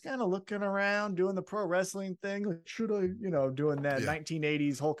consider it. He's kind of looking around, doing the pro wrestling thing. Like, should I, doing that Yeah.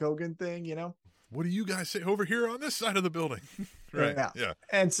 1980s Hulk Hogan thing, What do you guys say over here on this side of the building? Right. Yeah. Yeah.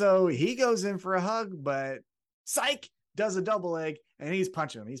 And so he goes in for a hug, but psych does a double leg and he's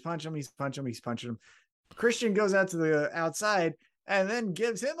punching him. He's punching him. Christian goes out to the outside and then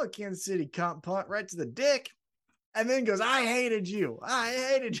gives him a Kansas City comp punt right to the dick. And then goes, I hated you. I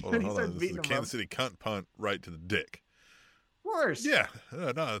hated you. Hold And on, he hold on. starts This is beating a him up. Kansas City cunt punt right to the dick. Worse. Yeah.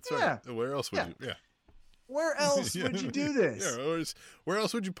 No, that's right. Where else would Yeah. you? Yeah. Where else Yeah. would you do this? Yeah. Where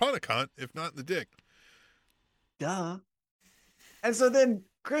else would you punt a cunt if not in the dick? Duh. And so then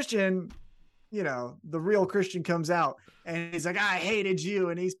Christian, the real Christian comes out and he's like, I hated you.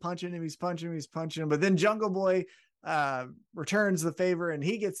 And he's punching him. But then Jungle Boy returns the favor and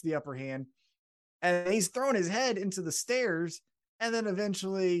he gets the upper hand and he's throwing his head into the stairs. And then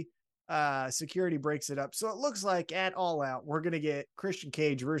eventually security breaks it up. So it looks like at All Out, we're going to get Christian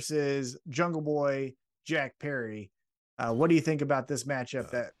Cage versus Jungle Boy Jack Perry. What do you think about this matchup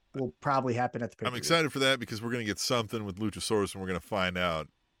that will probably happen at the pay-per-view? I'm excited for that because we're going to get something with Luchasaurus and we're going to find out,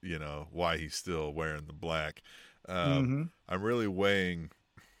 why he's still wearing the black. I'm really weighing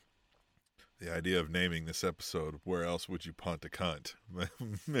the idea of naming this episode, Where Else Would You Punt a Cunt?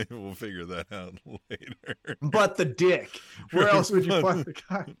 Maybe we'll figure that out later. But the dick. Where else would you punt the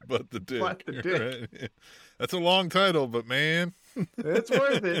guy? But the dick. But the dick. Right? That's a long title, but man. It's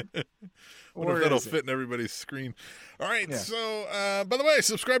worth it. Wonder Or if that'll is it? fit in everybody's screen. All right. Yeah. So, by the way,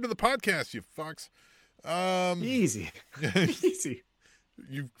 subscribe to the podcast, you fucks. Easy. Easy.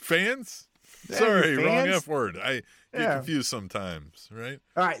 You fans? Yeah, Sorry, you wrong fans? F word. I get Yeah. confused sometimes, right?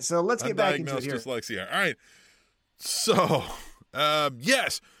 All right, so let's get back into it Undiagnosed here. dyslexia. All right. So,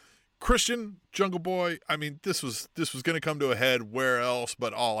 yes, Christian Jungle Boy. I mean, this was going to come to a head. Where else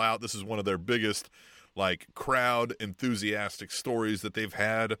but All Out? This is one of their biggest, crowd enthusiastic stories that they've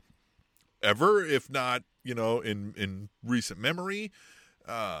had ever, if not, in recent memory.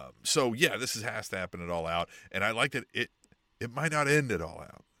 So yeah, this has to happen at All Out, and I like that it might not end at All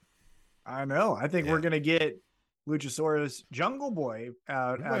Out. I know. I think we're Yeah. going to get Luchasaurus Jungle Boy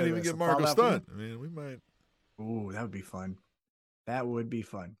out. We out might of even this. get So Marco follow that for Stunt. I mean, we might. Ooh, that would be fun. That would be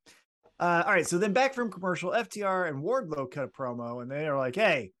fun. All right, so then back from commercial, FTR and Wardlow cut a promo, and they are like,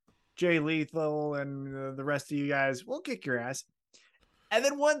 "Hey, Jay Lethal and the rest of you guys, we'll kick your ass." And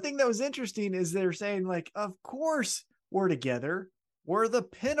then one thing that was interesting is they're saying, like, "Of course we're together. We're the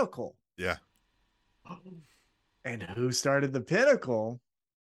Pinnacle." Yeah. And who started the Pinnacle?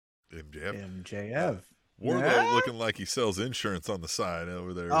 MJF. MJF. Wardlow Yeah? looking like he sells insurance on the side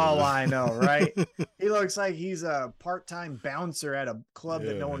over there. Oh, I know, right? He looks like he's a part-time bouncer at a club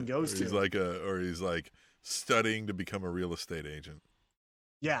that no one goes to. He's like studying to become a real estate agent.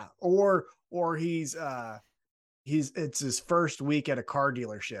 Yeah, or he's it's his first week at a car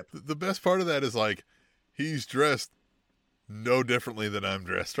dealership. The best part of that is like he's dressed no differently than I'm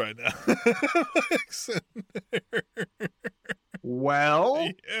dressed right now. Like, sitting there. Well,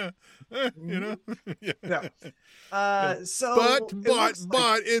 Yeah, you know. Yeah. no. So, But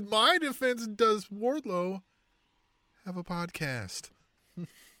in my defense, does Wardlow have a podcast?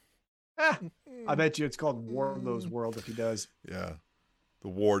 I bet you it's called Wardlow's World if he does. Yeah, the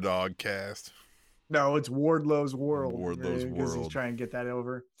War Dog Cast. No, it's Wardlow's World. Wardlow's because World. he's trying to get that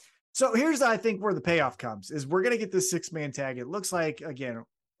over. So here's, I think, where the payoff comes is we're gonna get this 6-man tag. It looks like, again,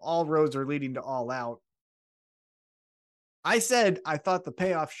 all roads are leading to All Out. I said I thought the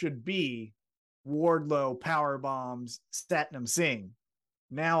payoff should be Wardlow power bombs Satnam Singh.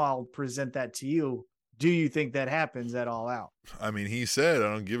 Now I'll present that to you. Do you think that happens at All Out? I mean, he said,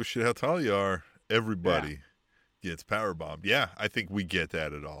 "I don't give a shit how tall you are. Everybody gets power bombed." Yeah, I think we get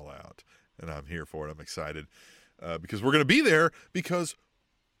that at All Out, and I'm here for it. I'm excited because we're going to be there because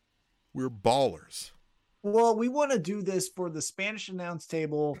we're ballers. Well, we want to do this for the Spanish Announce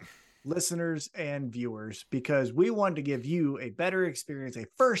Table listeners and viewers because we want to give you a better experience, a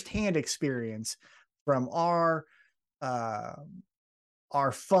firsthand experience from our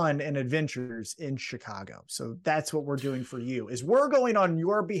fun and adventures in Chicago. So that's what we're doing for you is we're going on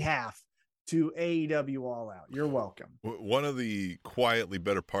your behalf to AEW All Out. You're welcome. One of the quietly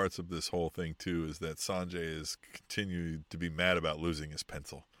better parts of this whole thing too is that Sanjay is continuing to be mad about losing his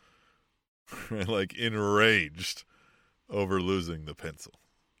pencil. Like enraged over losing the pencil,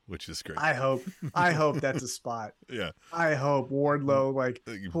 which is great. I hope that's a spot. Yeah. I hope Wardlow like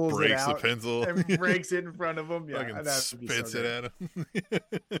He pulls breaks it out the pencil and breaks it in front of him. Yeah, Fucking that would be so spits good. it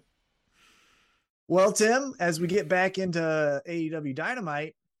at him. Well, Tim, as we get back into AEW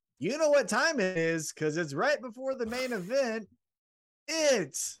Dynamite, you know what time it is because it's right before the main event.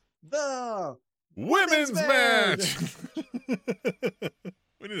 It's the Women's match. match.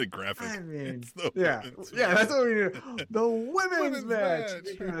 We need a graphic. I mean, It's the yeah, women's that's match. what we do. The women's match. match.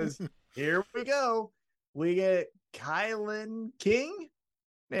 Because here we go. We get Kylan King.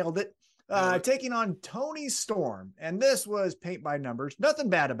 Nailed it. Nailed it. Taking on Tony Storm. And this was paint by numbers. Nothing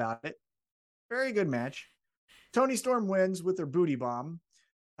bad about it. Very good match. Tony Storm wins with her booty bomb.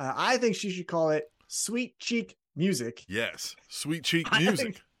 I think she should call it Sweet Cheek Music. Yes, sweet cheek I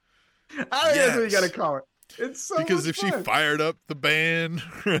music. think that's what you Yes. got to call it. It's so Because much if she fun. fired up the band,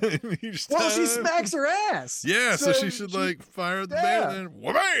 each Well, she time- smacks her ass. Yeah, so she should like fire up the band and then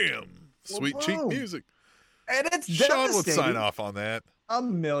wham! Sweet cheek boom. music. And it's Sean would sign devastating. off on that.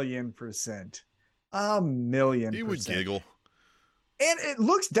 1,000,000%. 1,000,000%. He would giggle. And it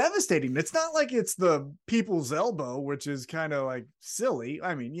looks devastating. It's not like it's the people's elbow, which is kind of like silly.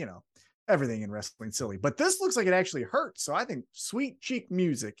 I mean, you know, everything in wrestling silly, but this looks like it actually hurts. So I think sweet cheek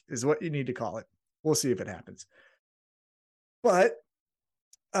music is what you need to call it. We'll see if it happens. But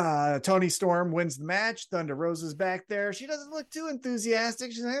Tony Storm wins the match. Thunder Rosa's back there. She doesn't look too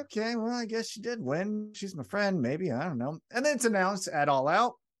enthusiastic. She's like, okay, well, I guess she did win. She's my friend, maybe. I don't know. And then it's announced at All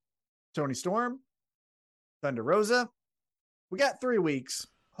Out, Tony Storm, Thunder Rosa. We got 3 weeks.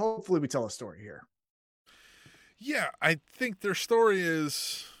 Hopefully we tell a story here. Yeah, I think their story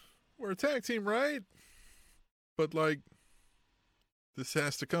is we're a tag team, right? But like this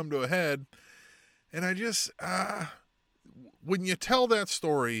has to come to a head. And I just when you tell that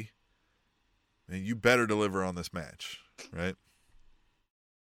story, man, you better deliver on this match, right?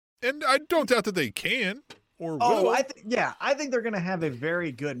 And I don't doubt that they can or will. I think they're going to have a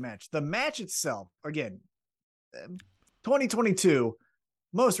very good match. The match itself, again, 2022,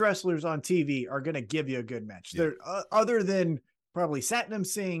 most wrestlers on TV are going to give you a good match. Yeah. They're other than probably Satnam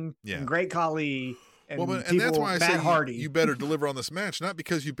Singh and Great Khali and, and that's why I Matt say Hardy. you better deliver on this match, not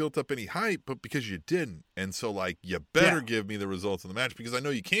because you built up any hype, but because you didn't. And so, like, you better give me the results of the match because I know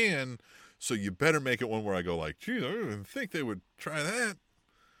you can. So you better make it one where I go like, geez, I don't even think they would try that.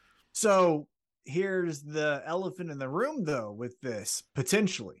 So here's the elephant in the room, though, with this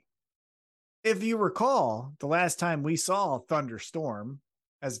potentially. If you recall, the last time we saw Thunderstorm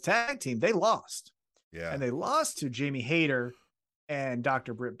as a tag team, they lost. Yeah. And they lost to Jamie Hayter and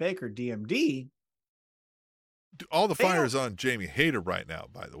Dr. Britt Baker, DMD. All the fire is on Jamie Hayter right now,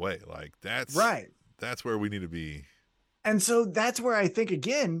 by the way. Like, that's right. That's where we need to be. And so that's where I think,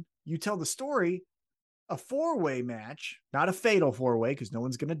 again, you tell the story, a 4-way match, not a fatal 4-way because no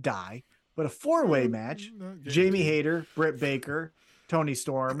one's going to die, but a 4-way match. Jamie Hayter, Britt Baker, Toni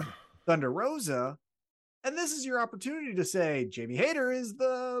Storm, Thunder Rosa. And this is your opportunity to say Jamie Hayter is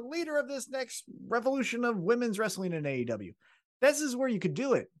the leader of this next revolution of women's wrestling in AEW. This is where you could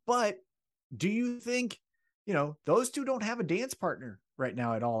do it. But do you think, those two don't have a dance partner right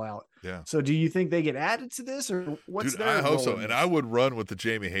now at All Out? Yeah. So do you think they get added to this, or what's their I hope so. role? And I would run with the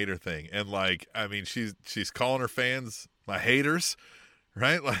Jamie Hayter thing. And she's calling her fans my haters,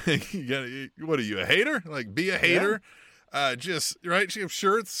 right? Like, what are you, a hater? Like, be a hater. Yeah. Just right. She have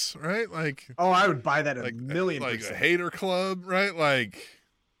shirts, right? Like, I would buy that like, $1,000,000%. Like a hater club, right? Like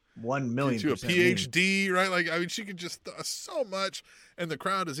 1,000,000%. Get you a PhD, right? Like, I mean, she could just so much, and the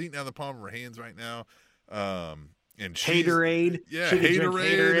crowd is eating out of the palm of her hands right now. And Haterade,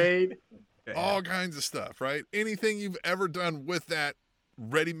 Haterade, all kinds of stuff, right? Anything you've ever done with that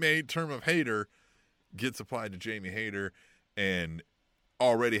ready-made term of hater gets applied to Jamie Hayter, and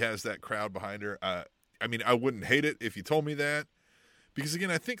already has that crowd behind her. I mean, I wouldn't hate it if you told me that, because again,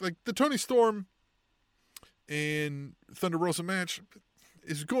 I think like the Toni Storm and Thunder Rosa match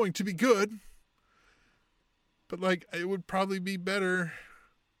is going to be good, but like it would probably be better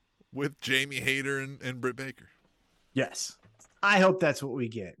with Jamie Hayter and Britt Baker. Yes. I hope that's what we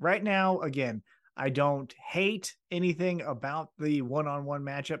get. Right now, again, I don't hate anything about the one-on-one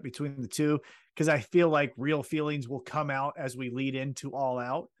matchup between the two, because I feel like real feelings will come out as we lead into All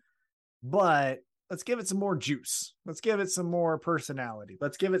Out. But let's give it some more juice. Let's give it some more personality.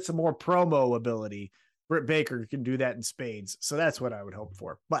 Let's give it some more promo ability. Britt Baker can do that in spades. So that's what I would hope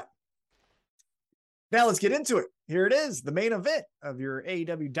for. But now let's get into it. Here it is, the main event of your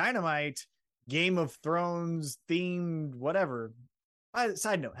AEW Dynamite Game of Thrones themed whatever.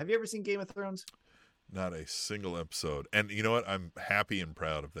 Side note, have you ever seen Game of Thrones? Not a single episode. And you know what? I'm happy and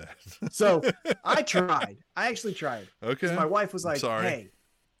proud of that. So I tried. I actually tried. Okay. My wife was like, sorry. hey,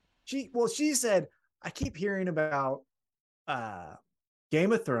 she said, I keep hearing about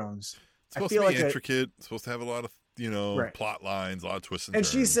Game of Thrones. It's supposed to be intricate. It's supposed to have a lot of, right. plot lines, a lot of twists and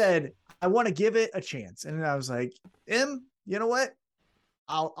turns. turns. She said, I want to give it a chance. And I was like, you know what?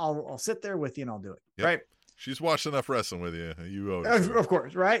 I'll sit there with you and I'll do it. Yep. Right. She's watched enough wrestling with you. You owe it. Of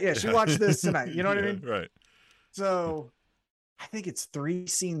course. Right. Yeah. She watched this tonight. You know what I mean? Right. So I think it's 4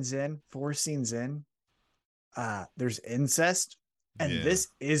 scenes in. There's incest, and this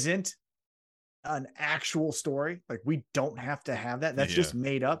isn't an actual story. Like, we don't have to have that. That's just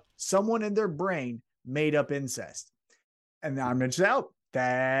made up. Someone in their brain made up incest. And now I'm just out.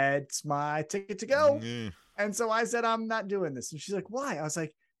 That's my ticket to go. Yeah. And so I said, I'm not doing this. And she's like, why? I was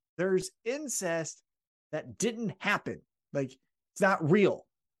like, there's incest that didn't happen. Like, it's not real.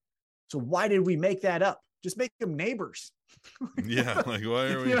 So why did we make that up? Just make them neighbors. Yeah. Like,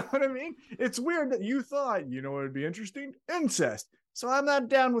 why are we? You know what I mean? It's weird that you thought, what would be interesting? Incest. So I'm not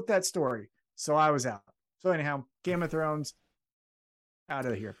down with that story. So I was out. So anyhow, Game of Thrones, out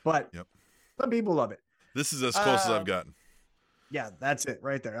of here. But some people love it. This is as close as I've gotten. Yeah, that's it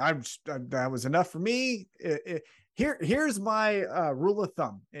right there. That was enough for me. Here's my rule of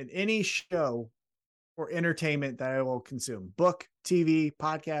thumb in any show or entertainment that I will consume: book, TV,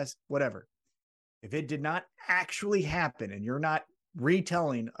 podcast, whatever. If it did not actually happen and you're not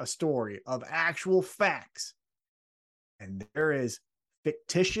retelling a story of actual facts, and there is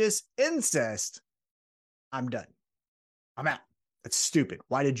fictitious incest, I'm done. I'm out. That's stupid.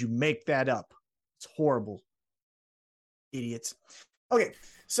 Why did you make that up? It's horrible. Idiots. Okay,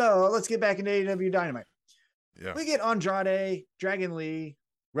 so let's get back into AEW Dynamite. Yeah. We get Andrade, Dragon Lee,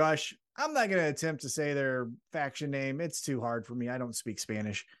 Rush. I'm not going to attempt to say their faction name. It's too hard for me. I don't speak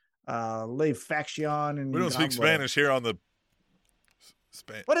Spanish. Leave Faction. And we don't speak Spanish here on the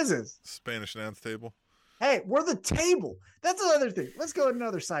what is this? Spanish announce table. Hey, we're the table. That's another thing. Let's go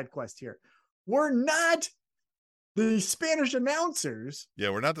another side quest here. We're not the Spanish announcers. Yeah,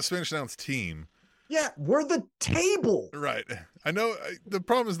 we're not the Spanish announce team. Yeah, we're the table. Right. I know. The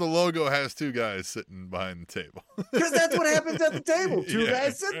problem is the logo has two guys sitting behind the table. Because that's what happens at the table. Two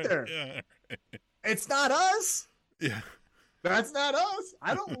guys sit there. Yeah. It's not us. Yeah. That's not us.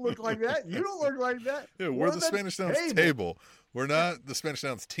 I don't look like that. You don't look like that. Yeah, we're the Spanish announce table. We're not the Spanish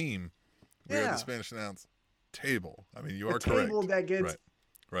announce team. We're the Spanish announce table. I mean, you are correct. The table that gets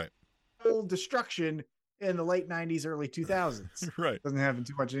right. full destruction in the late 90s, early 2000s. Right. Doesn't happen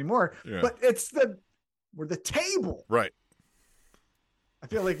too much anymore. Yeah. But we're the table. Right. I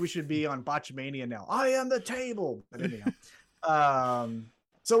feel like we should be on Botchamania now. I am the table. But anyhow.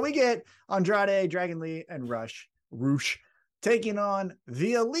 So we get Andrade, Dragon Lee, and Roosh taking on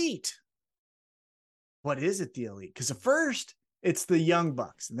the Elite. What is it, the Elite? Because at first it's the Young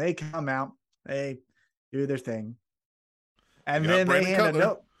Bucks, and they come out, they do their thing, and then they hand a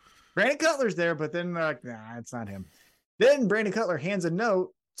note. Brandon Cutler's there, but then they're like, nah, it's not him. Then Brandon Cutler hands a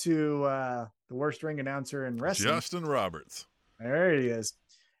note to the worst ring announcer in wrestling, Justin Roberts. There he is.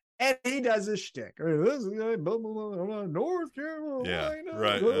 And he does his shtick. This is North Carolina. Yeah,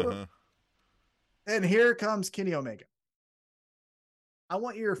 right. Uh-huh. And here comes Kenny Omega. I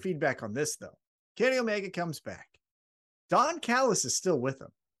want your feedback on this, though. Kenny Omega comes back. Don Callis is still with him.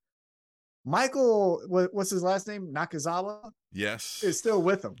 Michael, what's his last name? Nakazawa? Yes. Is still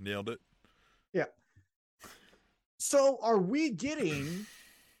with him. Nailed it. Yeah. So are we getting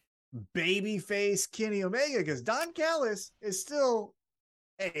babyface Kenny Omega? Because Don Callis is still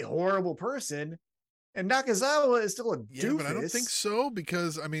a horrible person, and Nakazawa is still a doofus. Yeah, but I don't think so,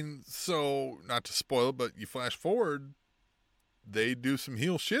 because, I mean, so, not to spoil it, but you flash forward, they do some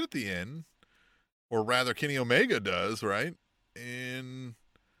heel shit at the end, or rather Kenny Omega does, right? And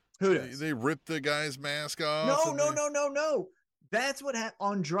who does? They rip the guy's mask off. No. That's what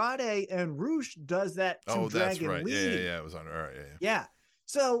Andrade and Roosh does that to Dragon that's right. Lee. Yeah, it was on. All right, yeah.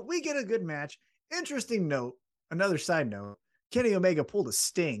 So we get a good match. Interesting note, another side note, Kenny Omega pulled a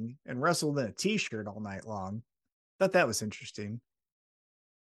Sting and wrestled in a t-shirt all night long. Thought that was interesting.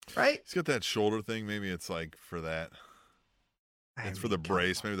 Right? He's got that shoulder thing. Maybe it's like for that. It's for the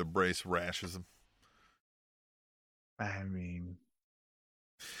brace. Maybe the brace rashes him. I mean,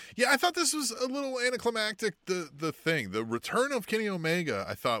 yeah, I thought this was a little anticlimactic. The thing, the return of Kenny Omega,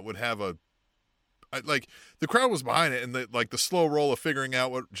 I thought would have like the crowd was behind it, and the slow roll of figuring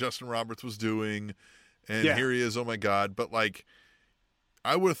out what Justin Roberts was doing, and here he is. Oh my God! But like,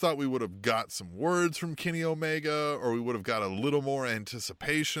 I would have thought we would have got some words from Kenny Omega, or we would have got a little more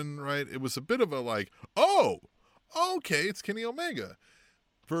anticipation. Right? It was a bit of a like, oh, okay, it's Kenny Omega,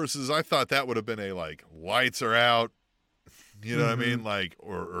 versus I thought that would have been a like lights are out. You know what I mean? Like,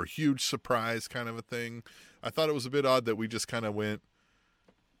 or huge surprise kind of a thing. I thought it was a bit odd that we just kind of went,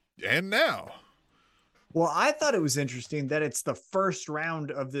 and now. Well, I thought it was interesting that it's the first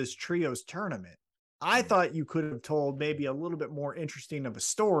round of this trios tournament. I thought you could have told maybe a little bit more interesting of a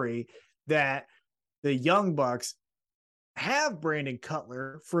story that the Young Bucks have Brandon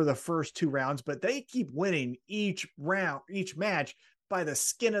Cutler for the first two rounds, but they keep winning each match by the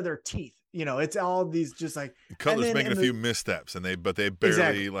skin of their teeth. You know, it's all these just like Cutler's making a few missteps, but they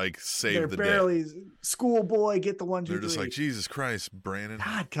barely like save the day. They're barely schoolboy, get the 1, 2, 3. They're just like, Jesus Christ, Brandon.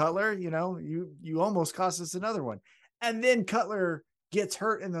 God, Cutler, you almost cost us another one. And then Cutler gets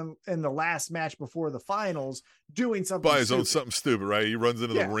hurt in the last match before the finals doing something by his own something stupid, right? He runs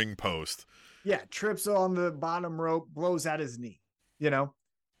into the ring post. Yeah, trips on the bottom rope, blows out his knee,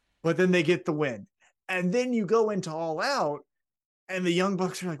 but then they get the win. And then you go into All Out, and the Young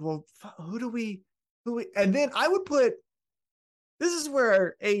Bucks are like, well, who we, and then I would put, this is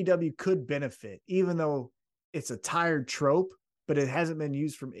where AEW could benefit, even though it's a tired trope, but it hasn't been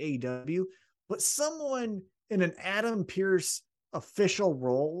used from AEW, but someone in an Adam Pearce official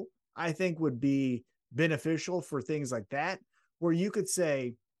role, I think would be beneficial for things like that, where you could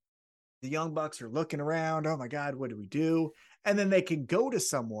say the Young Bucks are looking around. Oh my God, what do we do? And then they can go to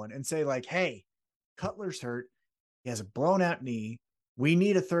someone and say like, hey, Cutler's hurt. He has a blown out knee. We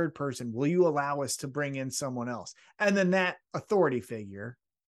need a third person. Will you allow us to bring in someone else? And then that authority figure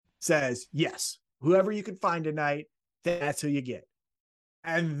says, yes, whoever you can find tonight, that's who you get.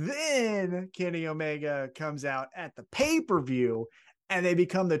 And then Kenny Omega comes out at the pay-per-view and they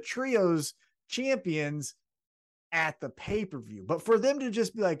become the trios champions at the pay-per-view. But for them to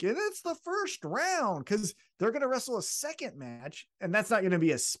just be like, and it's the first round, because they're going to wrestle a second match, and that's not going to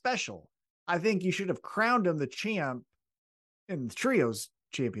be as special. I think you should have crowned him the champ in the trios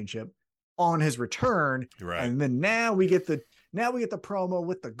championship on his return. Right. And then now we get the promo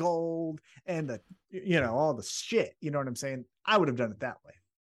with the gold and the, all the shit. You know what I'm saying? I would have done it that way.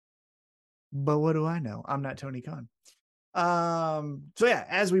 But what do I know? I'm not Tony Khan. So yeah,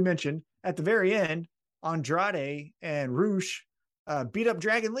 as we mentioned at the very end, Andrade and Roosh beat up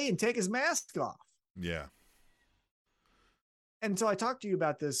Dragon Lee and take his mask off. Yeah. And so I talked to you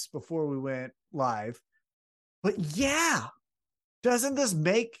about this before we went live, but yeah, doesn't this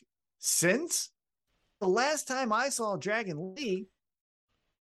make sense? The last time I saw Dragon Lee,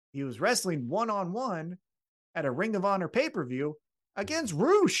 he was wrestling one-on-one at a Ring of Honor pay-per-view against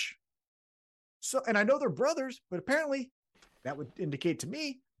Roosh. So, and I know they're brothers, but apparently that would indicate to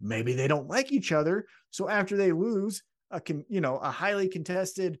me maybe they don't like each other. So after they lose a highly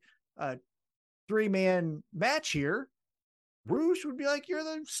contested 3-man match here, Roosh would be like, "You're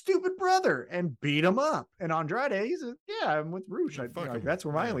the stupid brother," and beat him up. And Andrade, he's yeah, I'm with Roosh. That's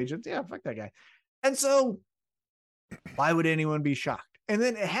where my allegiance. Yeah, fuck that guy. And so, why would anyone be shocked? And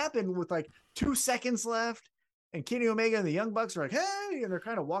then it happened with like 2 seconds left, and Kenny Omega and the Young Bucks are like, "Hey," and they're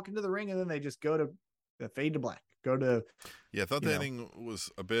kind of walking to the ring, and then they just go to the fade to black. Go to I thought the ending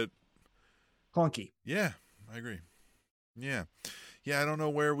was a bit clunky. Yeah, I agree. Yeah, I don't know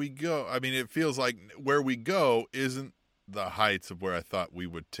where we go. I mean, it feels like where we go isn't the heights of where I thought we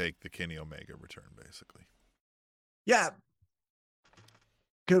would take the Kenny Omega return, basically. Yeah.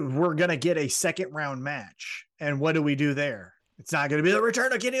 Because we're going to get a second round match. And what do we do there? It's not going to be the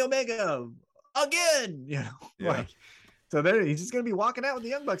return of Kenny Omega again. So he's just going to be walking out with the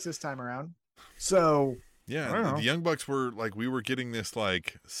Young Bucks this time around. So, yeah, the Young Bucks were like, we were getting this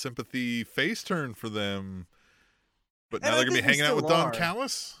like sympathy face turn for them. But now they're going to be hanging out with Don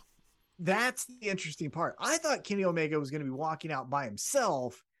Callis? That's the interesting part. I thought Kenny Omega was going to be walking out by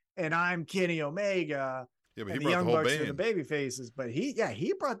himself, and I'm Kenny Omega. Yeah, but and he the brought Young the whole Bucks band. are the baby faces. But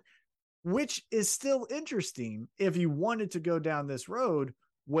he brought, which is still interesting if you wanted to go down this road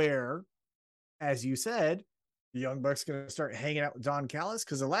where, as you said, the Young Bucks going to start hanging out with Don Callis,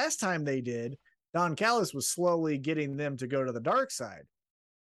 because the last time they did, Don Callis was slowly getting them to go to the dark side.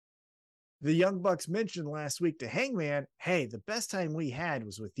 The Young Bucks mentioned last week to Hangman, "Hey, the best time we had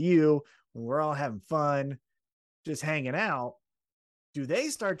was with you when we're all having fun, just hanging out." Do they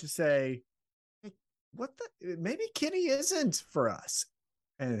start to say, hey, maybe Kenny isn't for us?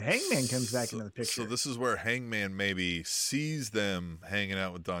 And Hangman comes back into the picture. So this is where Hangman maybe sees them hanging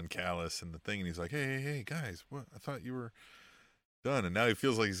out with Don Callis and the thing, and he's like, hey, guys, what? I thought you were done. And now he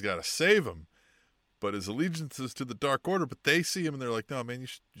feels like he's got to save him. But his allegiance is to the Dark Order, but they see him and they're like, "No, man, you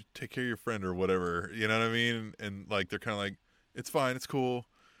should take care of your friend," or whatever. You know what I mean? And like, they're kind of like, "It's fine, it's cool."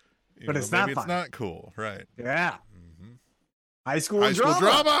 But it's not fine. It's not cool, right? Yeah. Mm-hmm. High school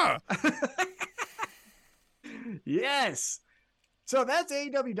drama. Yes. So that's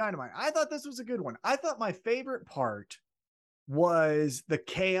AEW Dynamite. I thought this was a good one. I thought my favorite part was the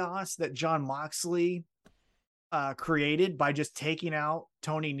chaos that Jon Moxley created by just taking out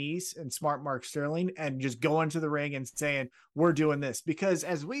Tony Nese and Smart Mark Sterling and just going to the ring and saying, "We're doing this." Because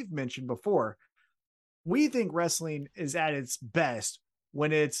as we've mentioned before, we think wrestling is at its best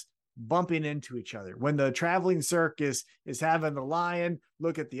when it's bumping into each other, when the traveling circus is having the lion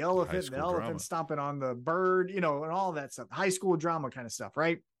look at the elephant, the elephant drama. Stomping on the bird, and all that stuff, high school drama kind of stuff,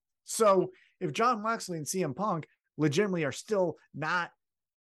 right? So if Jon Moxley and CM Punk legitimately are still not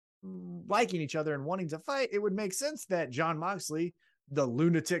liking each other and wanting to fight, it would make sense that Jon Moxley, the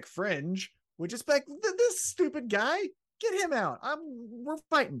lunatic fringe, would just be like, "This stupid guy, get him out. We're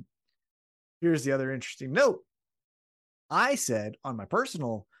fighting." Here's the other interesting note. I said on my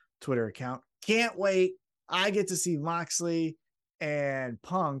personal Twitter account, can't wait. I get to see Moxley and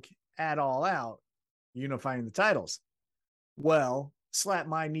Punk at All Out unifying the titles. Well, slap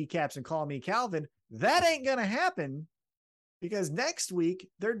my kneecaps and call me Calvin. That ain't going to happen, because next week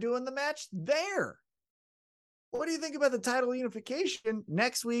they're doing the match there. What do you think about the title unification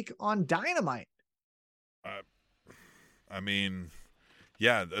next week on Dynamite? I mean,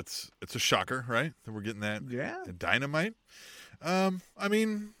 yeah, it's a shocker, right? That we're getting that. Yeah. Dynamite. I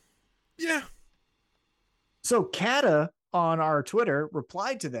mean, yeah. So Kata on our Twitter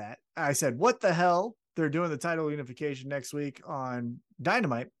replied to that. I said, "What the hell? They're doing the title unification next week on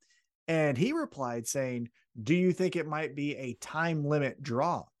Dynamite." And he replied saying, "Do you think it might be a time limit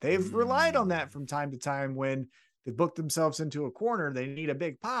draw?" They've relied on that from time to time when they book themselves into a corner. They need a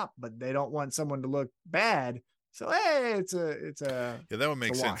big pop, but they don't want someone to look bad. So, hey, it's a yeah, that would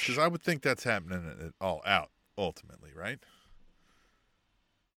make sense, because I would think that's happening at All Out ultimately, right?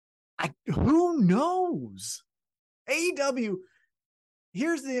 Who knows? AEW.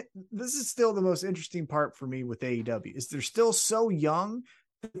 This is still the most interesting part for me with AEW is they're still so young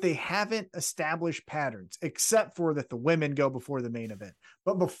that they haven't established patterns, except for that the women go before the main event.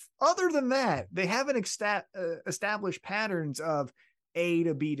 But other than that, they haven't established patterns of A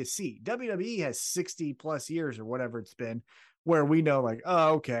to B to C. WWE has 60 plus years or whatever it's been, where we know like,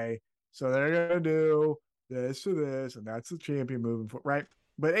 oh, okay, so they're going to do this to this, and that's the champion moving forward, right?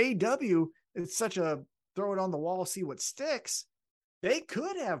 But AEW, it's such a throw it on the wall, see what sticks. They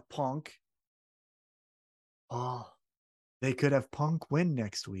could have Punk. Oh, they could have Punk win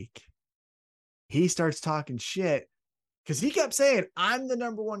next week. He starts talking shit because he kept saying, "I'm the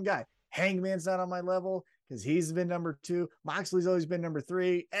number one guy. Hangman's not on my level because he's been number 2. Moxley's always been number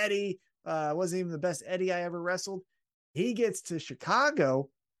 3. Eddie, Wasn't even the best Eddie I ever wrestled. He gets to Chicago.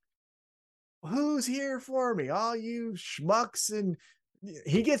 Who's here for me? All you schmucks. And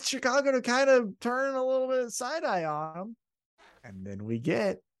he gets Chicago to kind of turn a little bit of side eye on him. And then we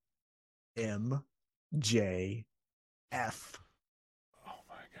get MJF. Oh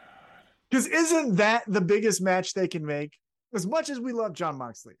my God. Because isn't that the biggest match they can make? As much as we love Jon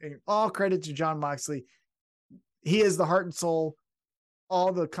Moxley, and all credit to Jon Moxley, he is the heart and soul.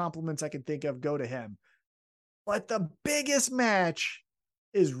 All the compliments I can think of go to him. But the biggest match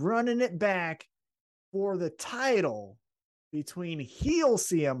is running it back for the title between heel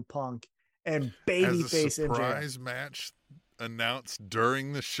CM Punk and babyface MJF. Surprise match announced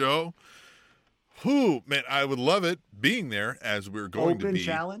during the show. Who, man, I would love it being there, as we're going to be. Open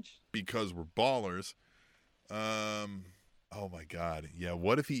challenge? Because we're ballers. Oh my God. Yeah,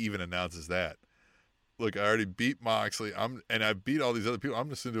 what if he even announces that? Look, I already beat Moxley. And I beat all these other people. I'm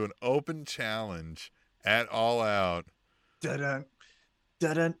just going to do an open challenge at All Out. Dun-dun,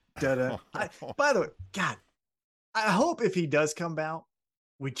 dun-dun, dun-dun. By the way, God, I hope if he does come out,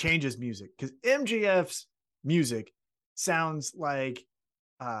 we change his music, because MJF's music sounds like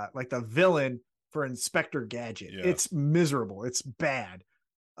the villain for Inspector Gadget. Yeah. It's miserable. It's bad.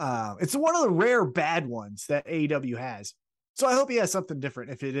 It's one of the rare bad ones that AEW has. So I hope he has something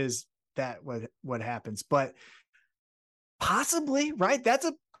different if it is that what happens. But possibly, right?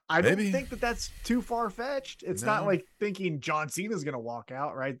 I don't think that's too far fetched. It's not like thinking John Cena's going to walk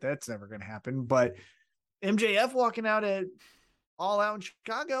out, right? That's never going to happen. But MJF walking out at All Out in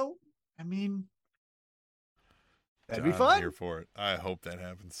Chicago, I mean, that'd be fun. I'm here for it. I hope that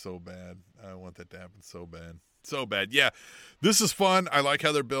happens so bad. I want that to happen so bad. So bad. Yeah, this is fun. I like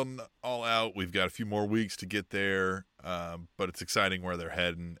how they're building All Out. We've got a few more weeks to get there, but it's exciting where they're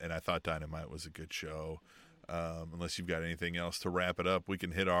heading, and I thought Dynamite was a good show. Unless you've got anything else to wrap it up, we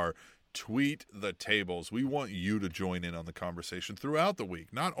can hit our Tweet the Tables. We want you to join in on the conversation throughout the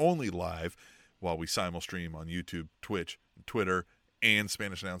week, not only live while we simul-stream on YouTube, Twitch, Twitter, and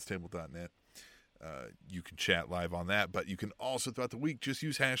SpanishAnnounceTable.net. You can chat live on that, but you can also throughout the week just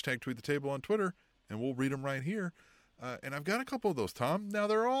use hashtag Tweet the Table on Twitter, and we'll read them right here. And I've got a couple of those, Tom. Now,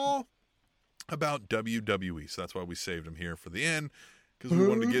 they're all about WWE, so that's why we saved them here for the end, because we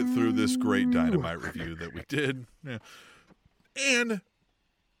wanted to get through this great Dynamite review that we did. Yeah. And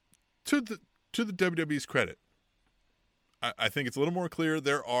to the WWE's credit, I think it's a little more clear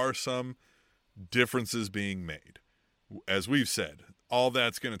there are some differences being made. As we've said, all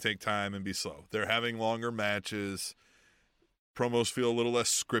that's going to take time and be slow. They're having longer matches. Promos feel a little less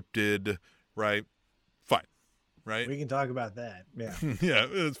scripted, right? Fine, right? We can talk about that. Yeah. Yeah,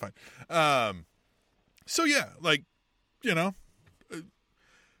 it's fine. So, yeah, like, you know,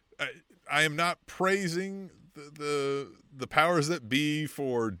 I am not praising the powers that be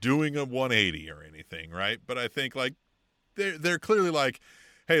for doing a 180 or anything, right? But I think, like, they're clearly like,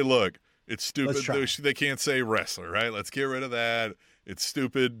 hey, look, it's stupid. They can't say wrestler, right? Let's get rid of that. It's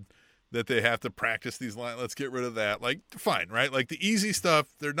stupid that they have to practice these lines. Let's get rid of that. Like, fine, right? Like, the easy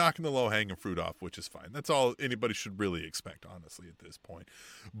stuff, they're knocking the low-hanging fruit off, which is fine. That's all anybody should really expect, honestly, at this point.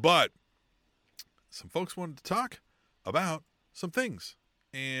 But some folks wanted to talk about some things.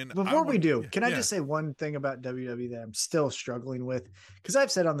 And before we do, can I just say one thing about WWE that I'm still struggling with? Because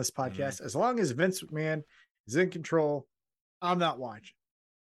I've said on this podcast, as long as Vince McMahon is in control, I'm not watching.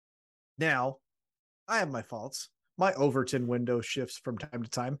 Now, I have my faults. My Overton window shifts from time to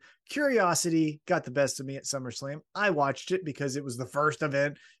time. Curiosity got the best of me at SummerSlam. I watched it because it was the first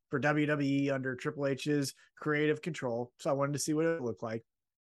event for WWE under Triple H's creative control. So I wanted to see what it looked like.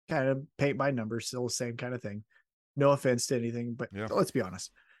 Kind of paint by numbers, still the same kind of thing. No offense to anything, but let's be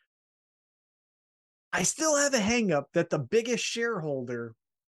honest. I still have a hang up that the biggest shareholder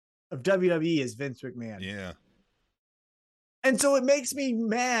of WWE is Vince McMahon. Yeah. And so it makes me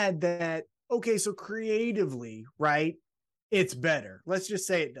mad that, okay, so creatively, right, it's better. Let's just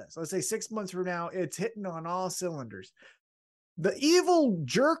say it does. Let's say 6 months from now, it's hitting on all cylinders. The evil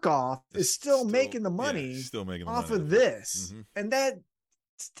jerk off is still making the money off of this. Mm-hmm. And that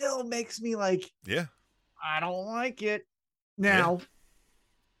still makes me like, I don't like it. Now,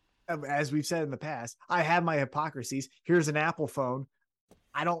 as we've said in the past, I have my hypocrisies. Here's an Apple phone.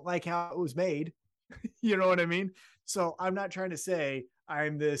 I don't like how it was made. You know what I mean? So I'm not trying to say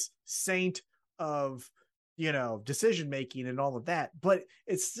I'm this saint of, decision-making and all of that, but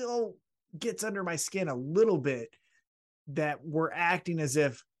it still gets under my skin a little bit that we're acting as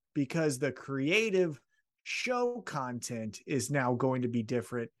if because the creative show content is now going to be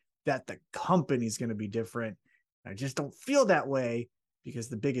different, that the company's going to be different. I just don't feel that way because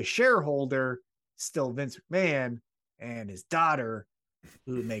the biggest shareholder is still Vince McMahon and his daughter,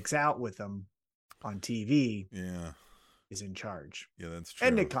 who makes out with him on TV Yeah. is in charge. Yeah, that's true.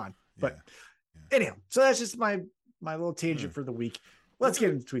 And Nick Khan. But Yeah. anyhow, so that's just my little tangent for the week. Let's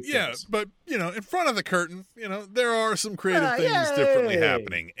get into tweet tables. But in front of the curtain, there are some creative things differently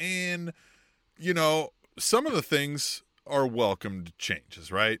happening, and some of the things are welcomed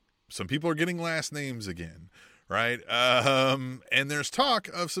changes, right? Some people are getting last names again, right? And there's talk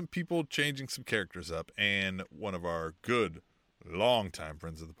of some people changing some characters up, and one of our good longtime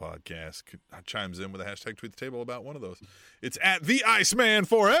friends of the podcast chimes in with a hashtag tweet the table about one of those. It's at the Iceman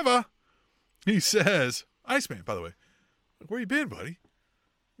Forever. He says, Iceman, by the way, where you been, buddy?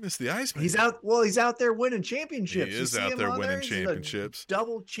 Miss the Iceman. He's out. Well, he's out there winning championships. He is out there winning championships.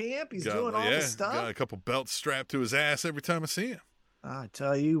 Double champ. He's doing all the stuff. Got a couple belts strapped to his ass every time I see him. I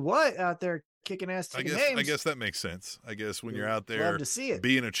tell you what, out there kicking ass. I guess that makes sense. I guess when you're out there love to see it.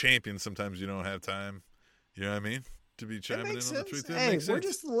 Being a champion, sometimes you don't have time. You know what I mean? To be chiming in on the tweet. Hey, we're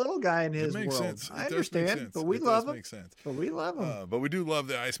just a little guy in his world. Sense. I understand, but we love him. But we love him. But we do love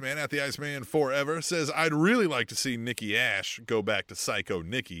the Iceman. At the Iceman Forever says, I'd really like to see Nikki Ash go back to Psycho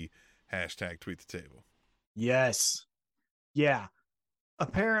Nikki. Hashtag tweet the table. Yes. Yeah.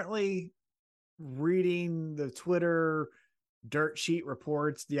 Apparently, reading the Twitter dirt sheet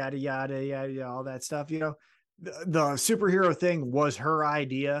reports, yada, yada, yada, all that stuff, the superhero thing was her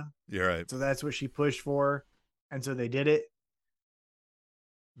idea. You're right. So that's what she pushed for. And so they did it.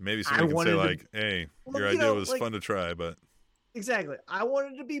 Maybe somebody can say, like, hey, your idea was fun to try, but. Exactly. I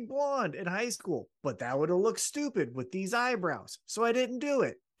wanted to be blonde in high school, but that would have looked stupid with these eyebrows. So I didn't do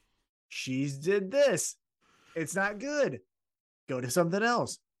it. She's did this. It's not good. Go to something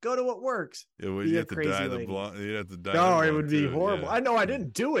else. Go to what works. You have to dye the blonde. You have to dye. No, it would be horrible. Yeah. I know I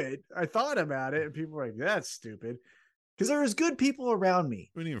didn't do it. I thought about it, and people were like, "That's stupid," because there was good people around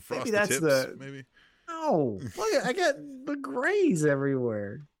me. We didn't even frost the tips. Maybe. No, look, I got the grays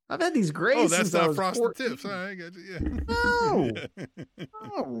everywhere. I've had these grays. Oh, that's since not I was frosted 14. tips. All right, I got you. Yeah.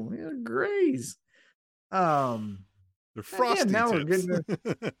 No, no, grays. They're frosty now tips. We're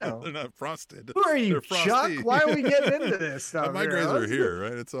getting They're not frosted. Who are you, Chuck? Why are we getting into this stuff? My grays are here,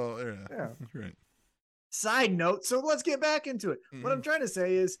 right? It's all yeah. Right. Side note. So let's get back into it. Mm-hmm. What I'm trying to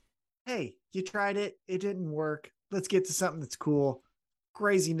say is, hey, you tried it. It didn't work. Let's get to something that's cool.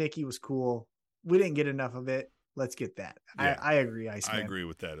 Crazy Nikki was cool. We didn't get enough of it. Let's get that. Yeah. I agree, Iceman. I agree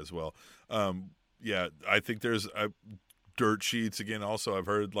with that as well. Yeah, I think there's dirt sheets again. Also, I've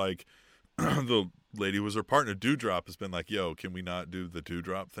heard like the lady who was her partner, Dewdrop, has been like, yo, can we not do the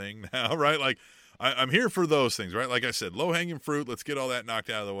Dewdrop thing now? Right? Like, I'm here for those things, right? Like I said, low-hanging fruit. Let's get all that knocked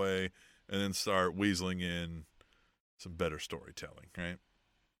out of the way and then start weaseling in some better storytelling, right?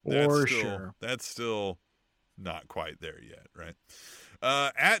 Sure. That's still not quite there yet, right?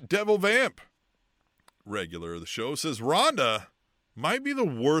 At Devil Vamp, regular of the show, says Rhonda might be the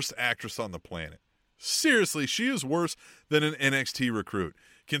worst actress on the planet. Seriously, she is worse than an NXT recruit.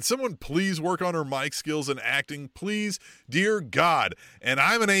 Can someone please work on her mic skills and acting? Please, dear God. And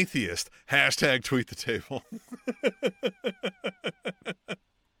I'm an atheist. Hashtag tweet the table.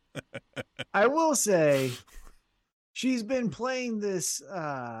 I will say she's been playing this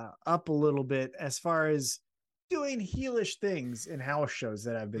up a little bit as far as doing heelish things in house shows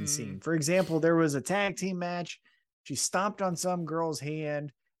that I've been seeing. For example, there was a tag team match. She stomped on some girl's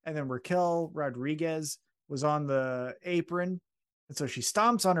hand, and then Raquel Rodriguez was on the apron. And so she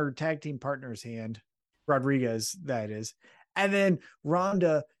stomps on her tag team partner's hand, Rodriguez, that is. And then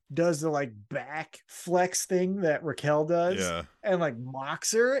Rhonda does the like back flex thing that Raquel does, and like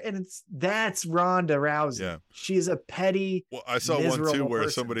mocks her. And that's Ronda Rousey. Yeah. She's a petty. Well, I saw one too where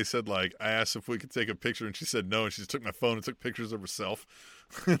person. somebody said, like, I asked if we could take a picture, and she said no, and she just took my phone and took pictures of herself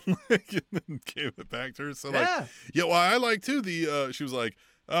and then gave it back to her. So like, well, I like too she was like,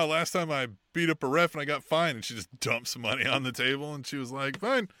 oh, last time I beat up a ref and I got fined, and she just dumped some money on the table, and she was like,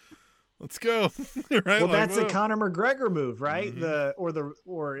 fine, let's go. Right? Well, like, that's the Conor McGregor move, right? Mm-hmm.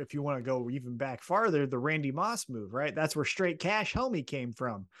 Or if you want to go even back farther, the Randy Moss move, right? That's where Straight Cash Homie came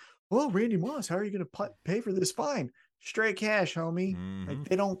from. Well, Randy Moss, how are you going to pay for this fine? Straight cash, homie. Mm-hmm. Like,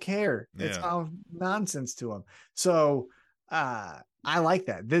 they don't care. It's all nonsense to them. So I like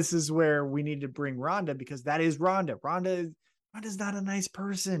that. This is where we need to bring Rhonda, because that is Rhonda. Rhonda's not a nice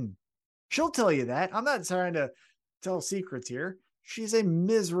person. She'll tell you that. I'm not trying to tell secrets here. She's a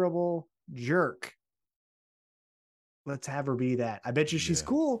miserable jerk. Let's have her be that. I bet you she's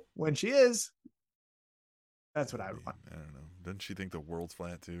cool when she is. That's what I would want. I don't know. Doesn't she think the world's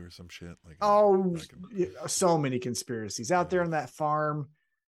flat too, or some shit? Like, so many conspiracies out there on that farm.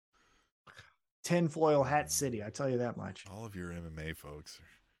 Tinfoil Hat City, I tell you that much. All of your MMA folks.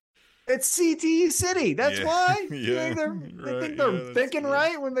 It's CTE City. That's why. Yeah. You think they think they're thinking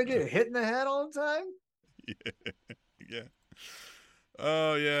right when they get hit in the head all the time? Yeah.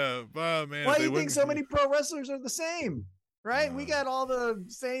 Oh yeah. Oh man. Why do you think so many pro wrestlers are the same? Right? We got all the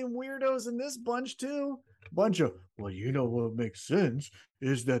same weirdos in this bunch too. Bunch of, well, you know what makes sense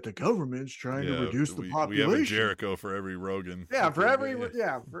is that the government's trying to reduce the population. We have a Jericho for every Rogan. Yeah, for every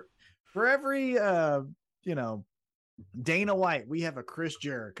Dana White, we have a Chris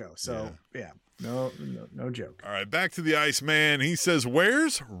Jericho. So no joke. All right, back to the Iceman. He says,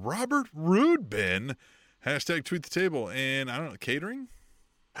 "Where's Robert Roode been?" Hashtag tweet the table. And I don't know, catering?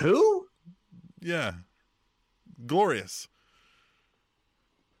 Who? Yeah. Glorious.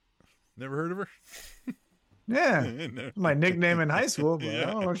 Never heard of her? Yeah. No. My nickname in high school, but I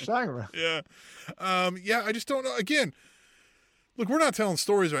don't know what you're talking about. Yeah. I just don't know. Again, look, we're not telling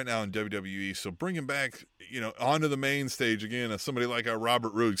stories right now in WWE, so bring him back, onto the main stage again as somebody like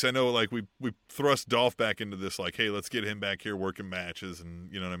Robert Roode. Because I know, like, we thrust Dolph back into this, like, hey, let's get him back here working matches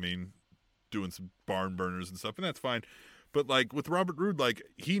and, you know what I mean, doing some barn burners and stuff, and that's fine. But, like, with Robert Roode, like,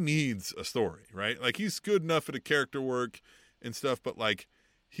 he needs a story, right? Like, he's good enough at a character work and stuff, but, like,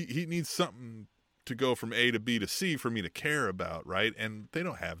 he needs something to go from A to B to C for me to care about, right? And they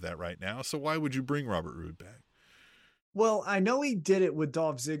don't have that right now, so why would you bring Robert Roode back? Well, I know he did it with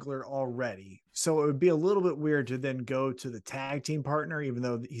Dolph Ziggler already, so it would be a little bit weird to then go to the tag team partner, even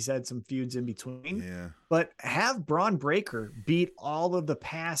though he's had some feuds in between. Yeah. But have Braun Breaker beat all of the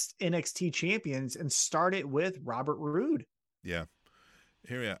past NXT champions and start it with Robert Roode. Yeah.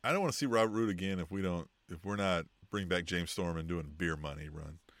 I don't want to see Robert Roode again if we're not bringing back James Storm and doing beer money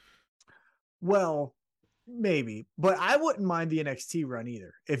run. Well, maybe, but I wouldn't mind the NXT run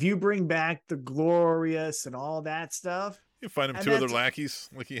either. If you bring back the Glorious and all that stuff, you find him two other lackeys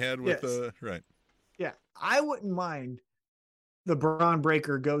like he had with right. Yeah, I wouldn't mind the Braun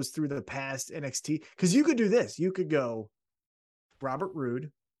Breaker goes through the past NXT, because you could do this. You could go Robert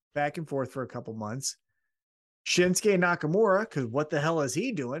Roode back and forth for a couple months. Shinsuke Nakamura, because what the hell is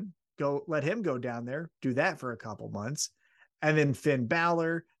he doing? Let him go down there, do that for a couple months. And then Finn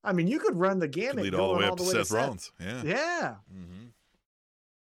Balor. I mean, you could run the gamut. Lead all the way up to Seth Rollins. Yeah. Yeah. Mm-hmm.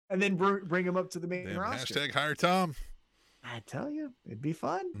 And then bring him up to the main roster. Hashtag hire Tom. I tell you, it'd be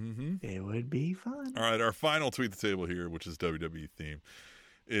fun. Mm-hmm. It would be fun. All right, our final tweet the table here, which is WWE theme,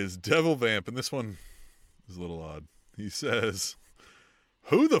 is Devil Vamp. And this one is a little odd. He says,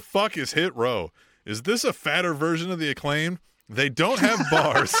 "Who the fuck is Hit Row? Is this a fatter version of the Acclaimed? They don't have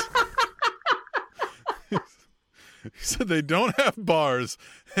bars." He said they don't have bars,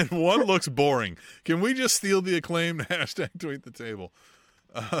 and one looks boring. Can we just steal the Acclaimed? Hashtag tweet the table.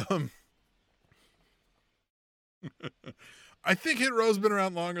 I think Hit Row's been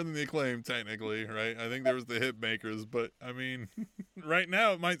around longer than the Acclaimed, technically, right? I think there was the Hit Makers, but, I mean, right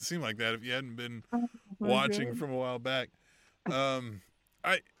now it might seem like that if you hadn't been watching from a while back.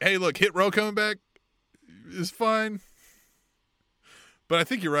 Hey, look, Hit Row coming back is fine. But I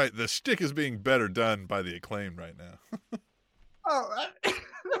think you're right. The shtick is being better done by the Acclaimed right now. Oh,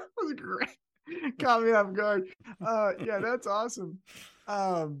 that was great. Caught me off guard. Yeah, that's awesome.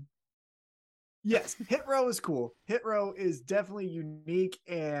 Yes, Hit Row is cool. Hit Row is definitely unique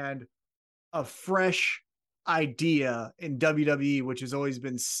and a fresh idea in WWE, which has always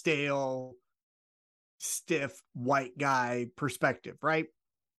been stale, stiff, white guy perspective, right?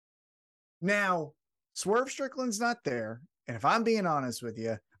 Now, Swerve Strickland's not there. And if I'm being honest with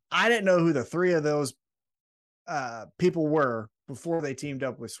you, I didn't know who the three of those people were before they teamed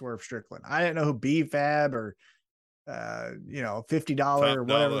up with Swerve Strickland. I didn't know who B-Fab or, $50 or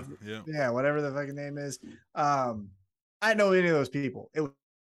whatever. Yeah, whatever the fucking name is. I didn't know any of those people. It was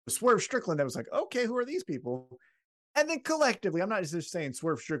Swerve Strickland that was like, okay, who are these people? And then collectively, I'm not just saying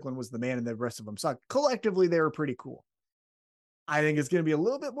Swerve Strickland was the man and the rest of them sucked. Collectively, they were pretty cool. I think it's going to be a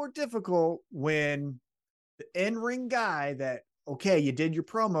little bit more difficult when the in-ring guy that, okay, you did your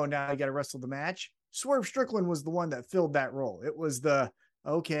promo, now you got to wrestle the match. Swerve Strickland was the one that filled that role. It was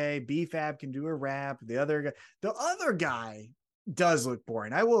okay, B-Fab can do a rap. The other guy does look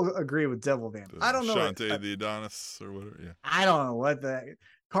boring. I will agree with Devil Vamp. I don't know. Shante the Adonis or whatever. Yeah. I don't know what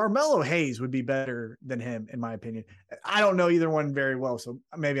Carmelo Hayes would be better than him, in my opinion. I don't know either one very well, so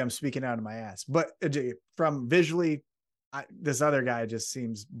maybe I'm speaking out of my ass. But from visually, this other guy just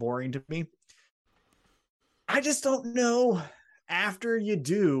seems boring to me. I just don't know, after you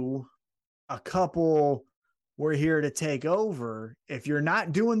do a couple, we're here to take over, if you're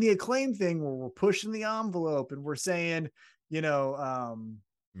not doing the Acclaim thing where we're pushing the envelope and we're saying,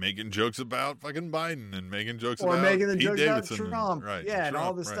 making jokes about fucking Biden and making jokes or about making the Pete jokes Davidson about Trump, right? Yeah, and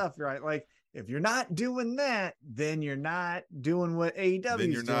all this stuff, right? Like, If you're not doing that, then you're not doing what AEW is doing.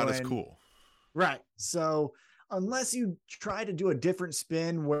 Then you're not as cool. Right. So unless you try to do a different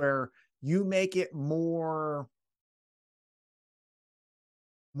spin where you make it more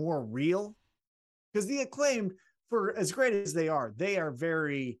real, because the Acclaimed, for as great as they are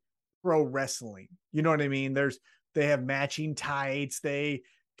very pro wrestling. You know what I mean? They have matching tights. They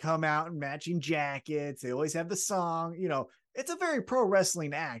come out in matching jackets. They always have the song. You know, it's a very pro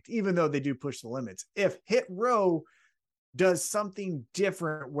wrestling act, even though they do push the limits. If Hit Row does something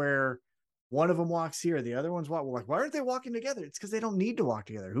different where one of them walks here, the other one's walk, we're like, why aren't they walking together? It's because they don't need to walk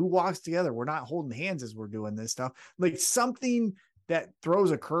together. Who walks together? We're not holding hands as we're doing this stuff. Like something that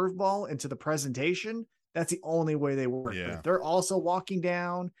throws a curveball into the presentation. That's the only way they work. Yeah. But if they're also walking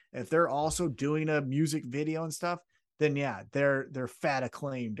down, if they're also doing a music video and stuff, then yeah, they're fat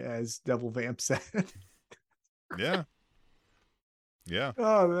Acclaimed, as Devil Vamp said. Yeah. Yeah.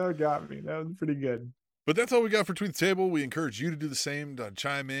 Oh, that got me. That was pretty good. But that's all we got for Tweet the Table. We encourage you to do the same, to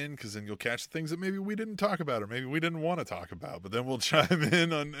chime in, because then you'll catch the things that maybe we didn't talk about or maybe we didn't want to talk about. But then we'll chime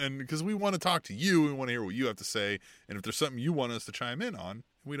in on, and because we want to talk to you, we want to hear what you have to say. And if there's something you want us to chime in on,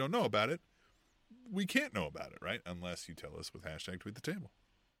 we don't know about it, we can't know about it, right? Unless you tell us with hashtag Tweet the Table.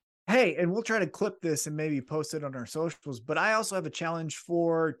 Hey, and we'll try to clip this and maybe post it on our socials. But I also have a challenge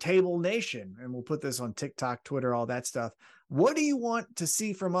for Table Nation, and we'll put this on TikTok, Twitter, all that stuff. What do you want to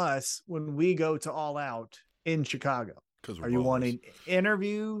see from us when we go to All Out in Chicago? Are you wanting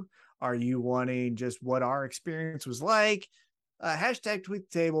interview? Are you wanting just what our experience was like? Hashtag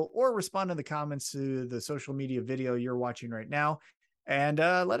Tweet the Table, or respond in the comments to the social media video you're watching right now, and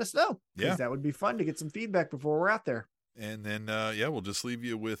let us know. Yeah, that would be fun to get some feedback before we're out there. And then, we'll just leave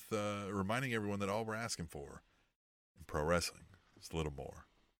you with reminding everyone that all we're asking for in pro wrestling is a little more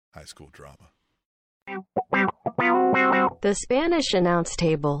high school drama. The Spanish Announce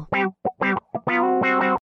Table.